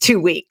next 2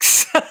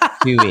 weeks.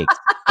 2 weeks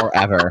or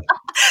ever.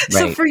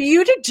 So Right. for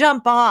you to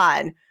jump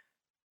on,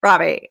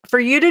 Robbie, for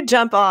you to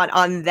jump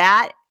on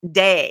that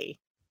day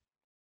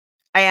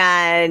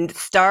and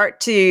start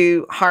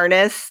to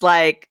harness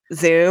like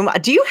Zoom,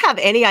 do you have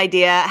any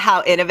idea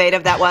how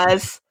innovative that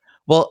was?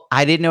 Well,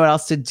 I didn't know what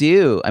else to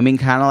do. I mean,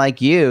 kind of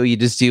like you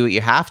just do what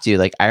you have to.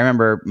 Like, I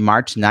remember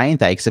March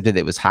 9th, I accepted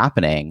it was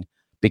happening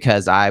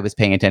because I was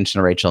paying attention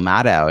to Rachel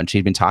Maddow and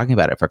she'd been talking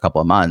about it for a couple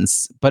of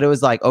months, but it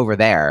was like over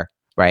there,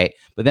 right?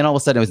 But then all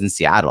of a sudden it was in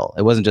Seattle.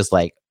 It wasn't just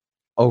like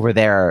over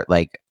there,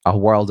 like a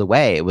world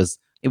away. It was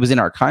in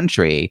our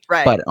country,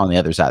 Right. but on the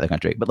other side of the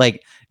country. But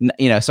like,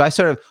 so I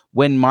sort of,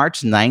 when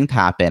March 9th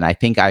happened, I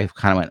think I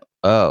kind of went,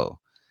 oh,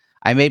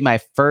 I made my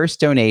first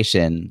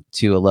donation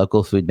to a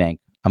local food bank,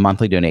 a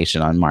monthly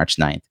donation on March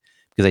 9th,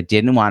 because I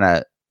didn't want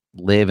to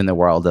live in the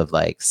world of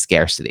like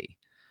scarcity.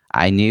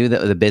 I knew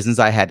that the business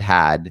I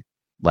had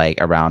like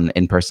around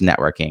in-person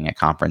networking at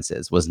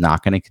conferences was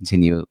not going to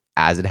continue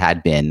as it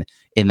had been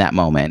in that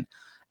moment.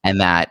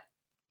 And that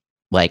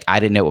like, I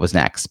didn't know what was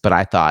next, but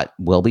I thought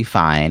we'll be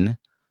fine.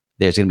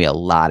 There's going to be a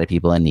lot of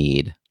people in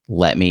need.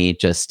 Let me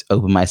just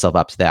open myself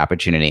up to the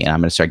opportunity and I'm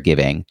going to start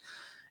giving.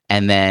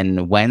 And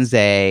then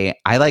Wednesday,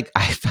 I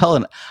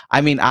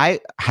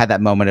had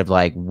that moment of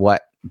like,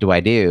 what do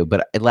I do?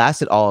 But it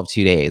lasted all of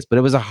 2 days, but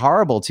it was a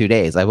horrible 2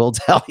 days. I will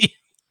tell you.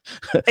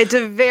 It's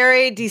a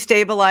very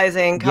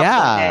destabilizing couple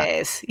of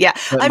days. Yeah.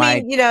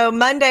 But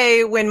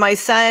Monday when my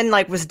son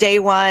like was day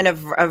one of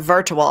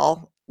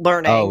virtual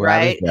learning,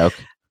 right? That was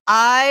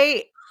a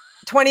joke.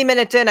 20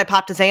 minutes in, I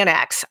popped a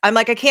Xanax. I'm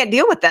like, I can't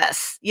deal with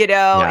this.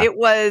 It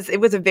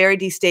was a very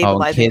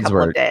destabilizing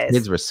couple of days.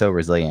 Kids were so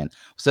resilient.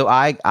 So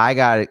I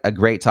got a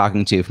great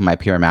talking to from my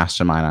peer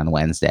mastermind on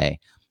Wednesday,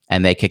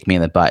 and they kicked me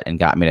in the butt and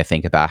got me to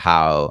think about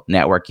how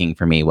networking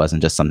for me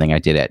wasn't just something I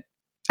did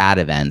at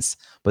events,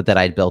 but that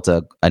I'd built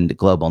a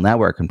global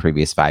network in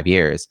previous 5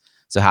 years.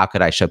 So how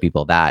could I show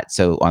people that?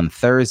 So on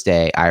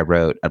Thursday, I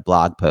wrote a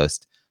blog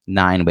post,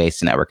 9 ways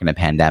to network in a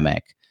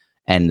pandemic.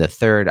 And the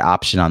third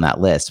option on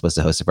that list was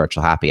to host a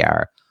virtual happy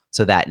hour.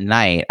 So that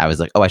night, I was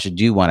like, oh, I should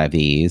do one of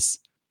these.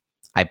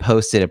 I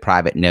posted a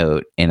private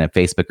note in a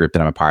Facebook group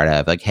that I'm a part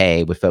of, like,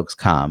 hey, would folks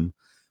come?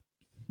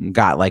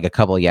 Got like a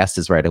couple of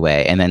yeses right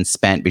away, and then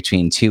spent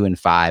between 2 and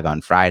 5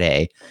 on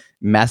Friday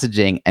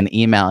messaging and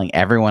emailing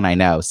everyone I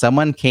know.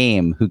 Someone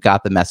came who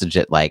got the message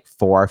at like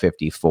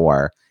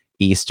 4:54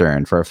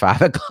 Eastern for a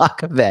 5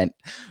 o'clock event.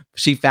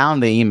 She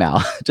found the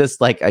email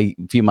just like a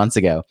few months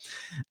ago.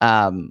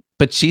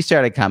 But she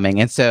started coming.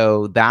 And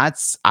so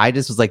I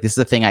just was like, this is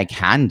a thing I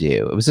can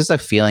do. It was just a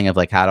feeling of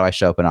like, how do I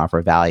show up and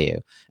offer value?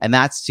 And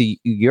that's, to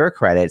your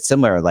credit,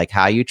 similar, like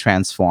how you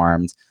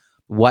transformed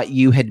what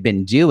you had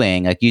been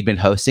doing. Like, you'd been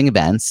hosting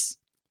events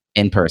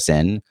in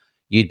person,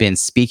 you'd been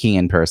speaking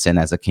in person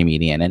as a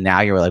comedian, and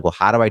now you're like, well,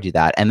 how do I do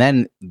that? And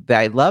then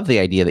I love the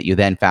idea that you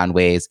then found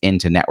ways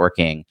into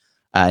networking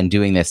and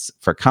doing this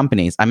for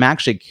companies. I'm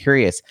actually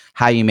curious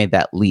how you made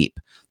that leap.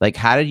 Like,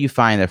 how did you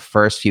find the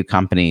first few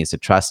companies to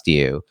trust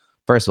you?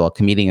 First of all,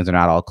 comedians are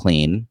not all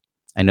clean.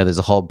 I know there's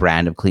a whole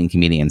brand of clean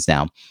comedians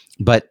now,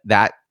 but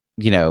that,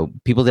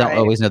 people don't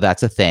always know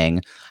that's a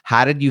thing.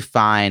 How did you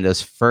find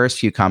those first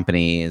few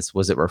companies?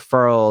 Was it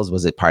referrals?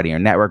 Was it part of your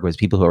network? Was it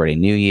people who already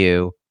knew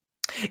you?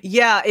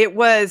 Yeah, it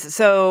was.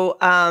 So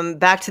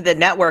back to the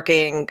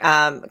networking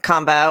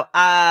combo.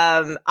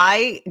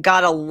 I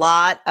got a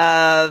lot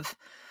of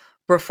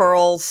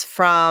referrals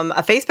from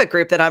a Facebook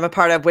group that I'm a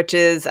part of, which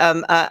is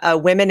a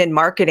women in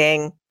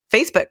marketing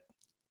Facebook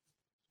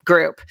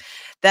group,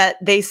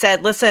 that they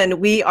said, listen,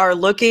 we are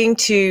looking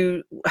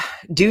to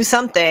do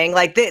something.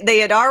 Like they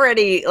had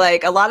already,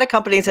 like a lot of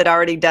companies had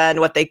already done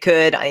what they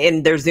could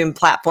in their Zoom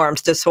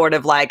platforms to sort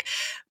of like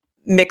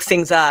mix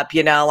things up,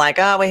 like,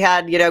 oh, we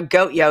had,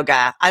 goat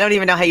yoga. I don't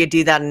even know how you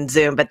do that in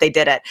Zoom, but they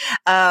did it.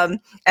 And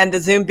the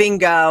Zoom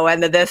bingo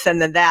and the this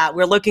and the that.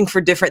 We're looking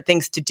for different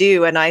things to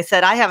do. And I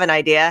said, I have an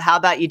idea. How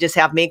about you just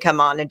have me come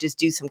on and just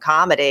do some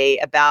comedy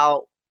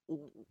about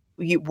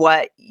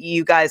what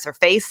you guys are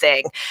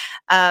facing.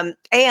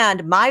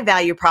 And my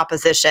value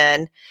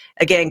proposition,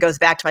 again, goes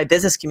back to my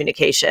business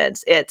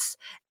communications.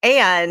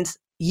 And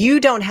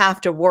you don't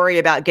have to worry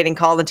about getting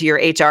called into your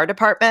HR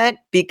department,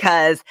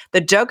 because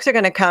the jokes are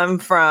going to come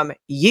from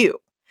you.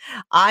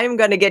 I'm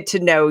going to get to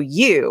know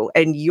you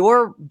and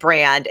your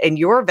brand and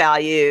your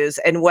values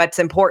and what's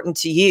important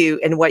to you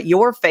and what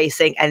you're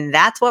facing. And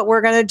that's what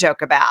we're going to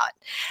joke about.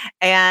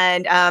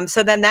 And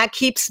so then that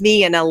keeps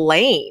me in a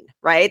lane,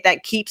 right?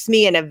 That keeps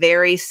me in a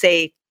very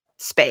safe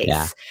space.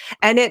 Yeah.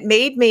 And it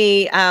made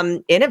me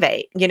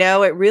innovate.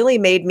 It really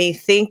made me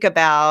think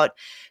about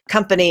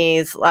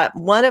companies.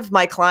 One of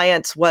my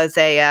clients was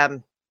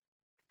and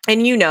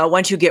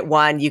once you get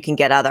one, you can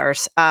get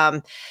others.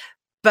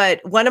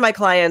 But one of my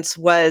clients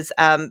was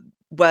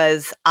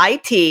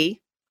IT,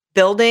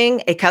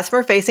 building a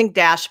customer-facing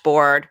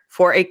dashboard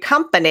for a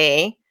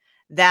company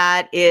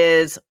that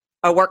is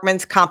a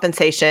workman's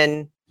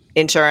compensation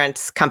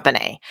insurance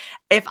company.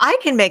 If I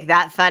can make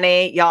that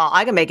funny, y'all,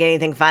 I can make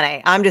anything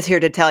funny. I'm just here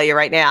to tell you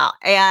right now.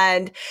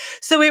 And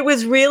so it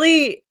was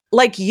really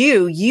like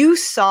you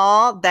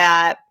saw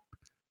that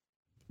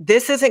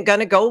this isn't going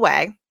to go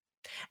away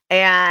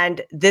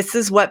and this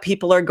is what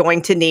people are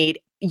going to need.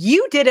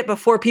 You did it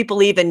before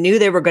people even knew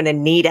they were going to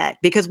need it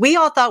because we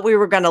all thought we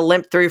were going to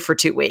limp through for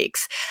 2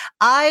 weeks.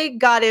 I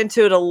got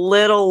into it a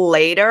little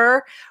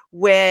later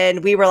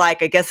when we were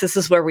like, I guess this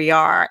is where we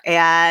are.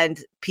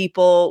 And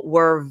people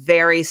were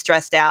very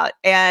stressed out.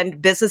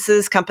 And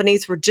businesses,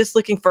 companies were just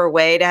looking for a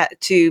way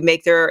to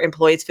make their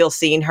employees feel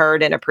seen,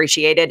 heard, and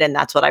appreciated. And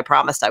that's what I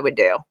promised I would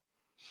do.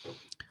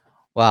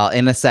 Well,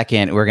 in a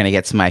second, we're going to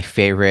get to my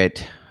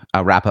favorite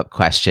wrap-up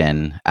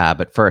question.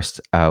 But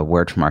first, a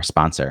word from our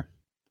sponsor.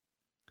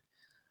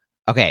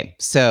 Okay,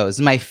 so this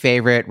is my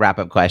favorite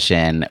wrap-up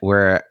question.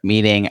 We're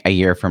meeting a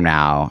year from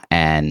now,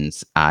 and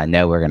I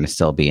know we're going to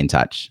still be in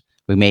touch.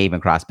 We may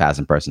even cross paths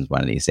in person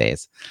one of these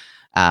days.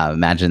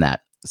 Imagine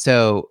that.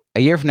 So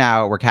a year from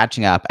now, we're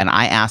catching up, and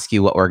I ask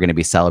you what we're going to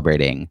be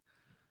celebrating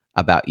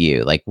about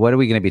you. Like, what are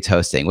we going to be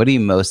toasting? What are you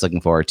most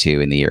looking forward to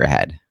in the year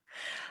ahead?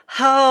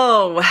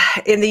 Oh,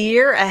 in the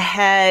year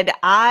ahead,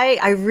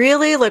 I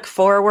really look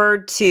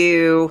forward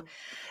to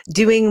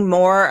doing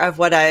more of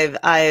what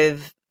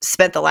I've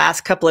spent the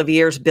last couple of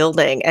years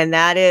building. And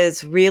that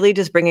is really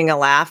just bringing a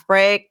laugh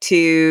break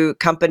to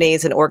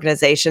companies and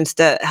organizations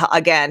to,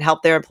 again,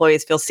 help their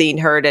employees feel seen,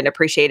 heard, and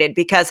appreciated.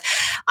 Because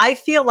I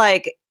feel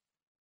like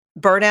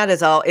burnout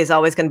is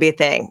always going to be a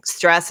thing.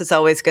 Stress is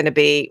always going to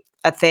be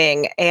a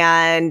thing.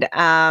 And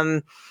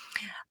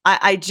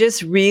I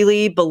just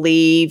really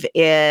believe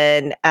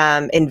in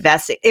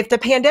investing. If the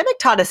pandemic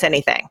taught us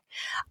anything,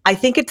 I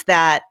think it's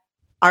that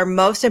our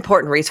most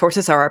important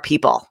resources are our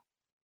people.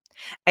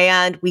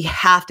 And we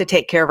have to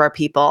take care of our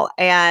people.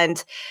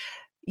 And,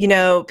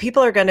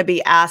 people are going to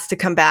be asked to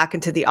come back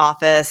into the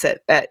office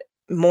at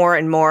more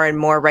and more and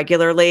more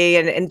regularly.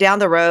 And down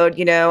the road,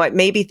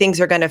 maybe things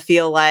are going to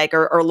feel like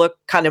or look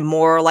kind of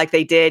more like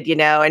they did,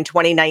 in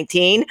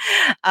 2019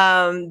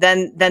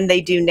 than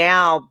they do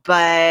now.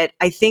 But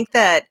I think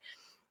that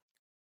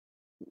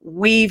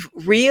we've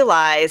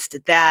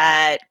realized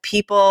that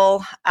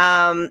people,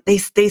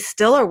 they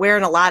still are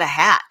wearing a lot of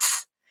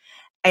hats.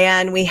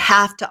 And we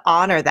have to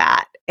honor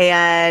that.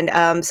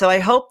 And so I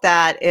hope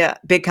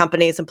that big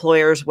companies,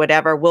 employers,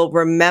 whatever, will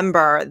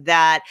remember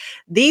that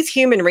these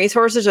human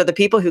resources are the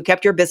people who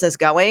kept your business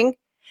going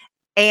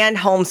and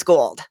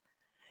homeschooled,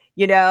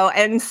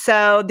 and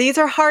so these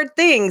are hard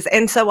things.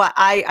 And so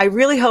I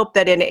really hope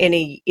that in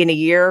a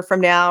year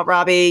from now,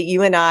 Robbie,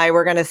 you and I,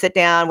 we're going to sit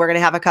down, we're going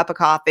to have a cup of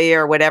coffee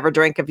or whatever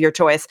drink of your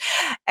choice.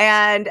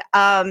 And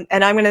I'm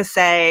going to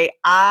say,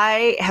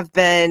 I have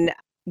been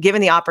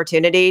given the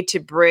opportunity to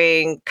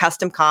bring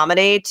custom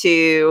comedy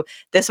to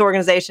this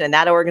organization and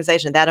that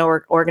organization,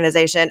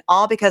 organization,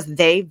 all because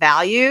they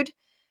valued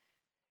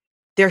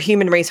their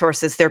human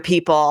resources, their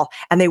people,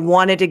 and they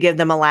wanted to give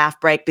them a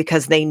laugh break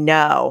because they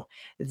know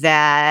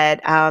that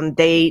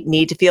they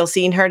need to feel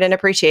seen, heard, and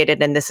appreciated.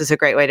 And this is a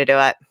great way to do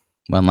it.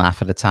 One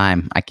laugh at a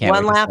time. I can't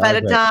wait. One laugh at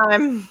a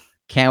time.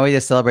 Can't wait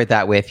to celebrate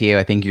that with you.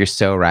 I think you're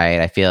so right.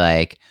 I feel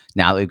like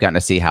now that we've gotten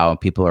to see how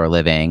people are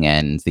living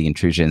and the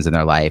intrusions in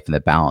their life and the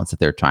balance that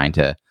they're trying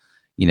to,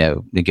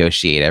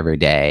 negotiate every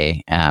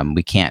day,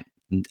 we can't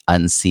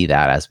unsee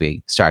that as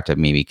we start to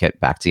maybe get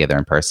back together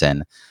in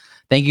person.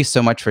 Thank you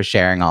so much for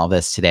sharing all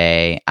this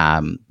today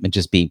and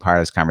just being part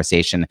of this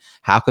conversation.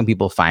 How can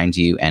people find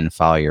you and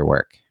follow your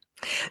work?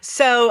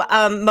 So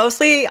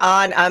mostly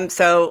on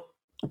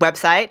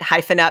website,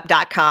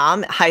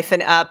 -up.com.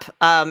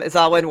 -up is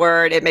all one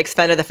word. It makes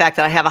fun of the fact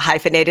that I have a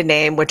hyphenated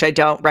name, which I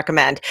don't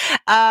recommend.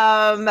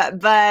 And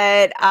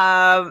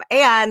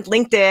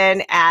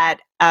LinkedIn at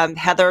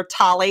Heather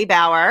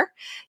Tolley-Bauer.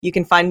 You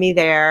can find me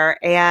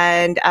there.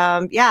 And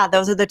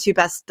those are the two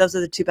best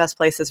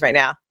places right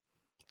now.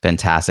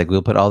 Fantastic.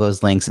 We'll put all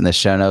those links in the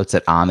show notes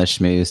at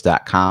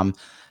ontheschmooze.com.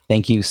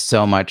 Thank you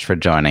so much for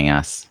joining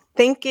us.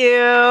 Thank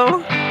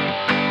you.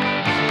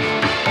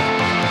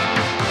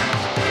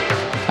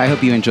 I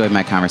hope you enjoyed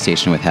my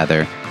conversation with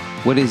Heather.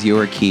 What is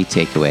your key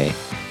takeaway?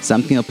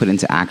 Something you'll put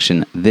into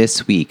action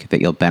this week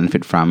that you'll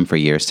benefit from for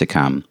years to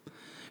come.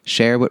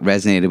 Share what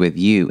resonated with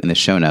you in the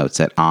show notes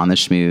at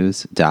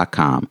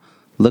ontheschmooze.com.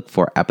 Look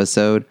for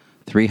episode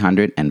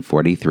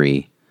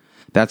 343.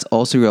 That's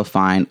also where you'll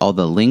find all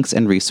the links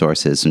and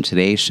resources from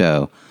today's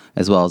show,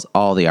 as well as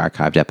all the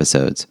archived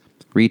episodes.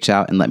 Reach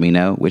out and let me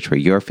know which were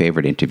your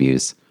favorite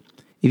interviews.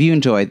 If you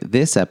enjoyed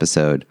this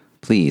episode,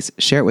 please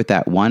share it with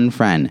that one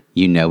friend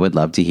you know would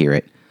love to hear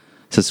it.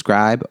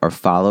 Subscribe or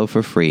follow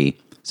for free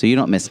so you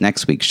don't miss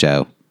next week's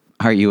show.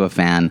 Are you a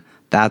fan?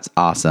 That's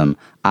awesome.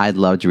 I'd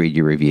love to read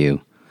your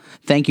review.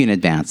 Thank you in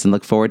advance and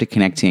look forward to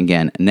connecting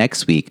again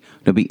next week.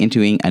 We'll be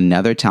interviewing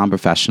another talent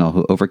professional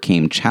who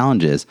overcame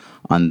challenges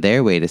on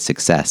their way to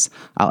success.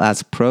 I'll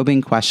ask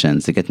probing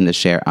questions to get them to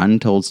share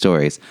untold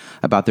stories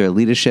about their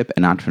leadership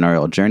and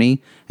entrepreneurial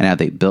journey and how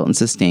they built and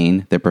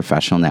sustained their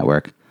professional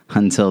network.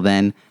 Until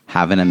then,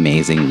 have an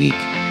amazing week.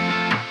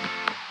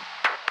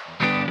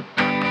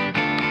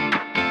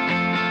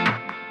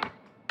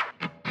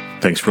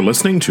 Thanks for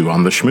listening to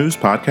On the Schmooze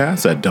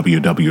podcast at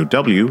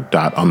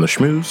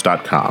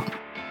www.ontheschmooze.com.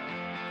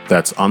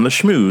 That's On the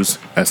Schmooze,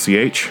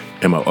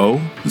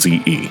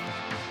 SCHMOOZE.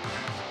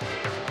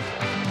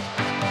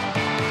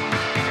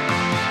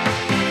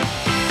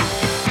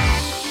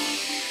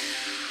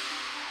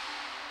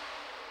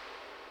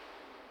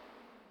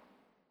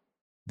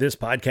 This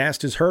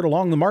podcast is heard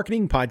along the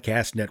Marketing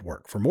Podcast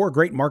Network. For more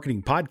great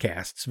marketing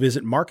podcasts,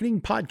 visit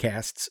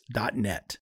marketingpodcasts.net.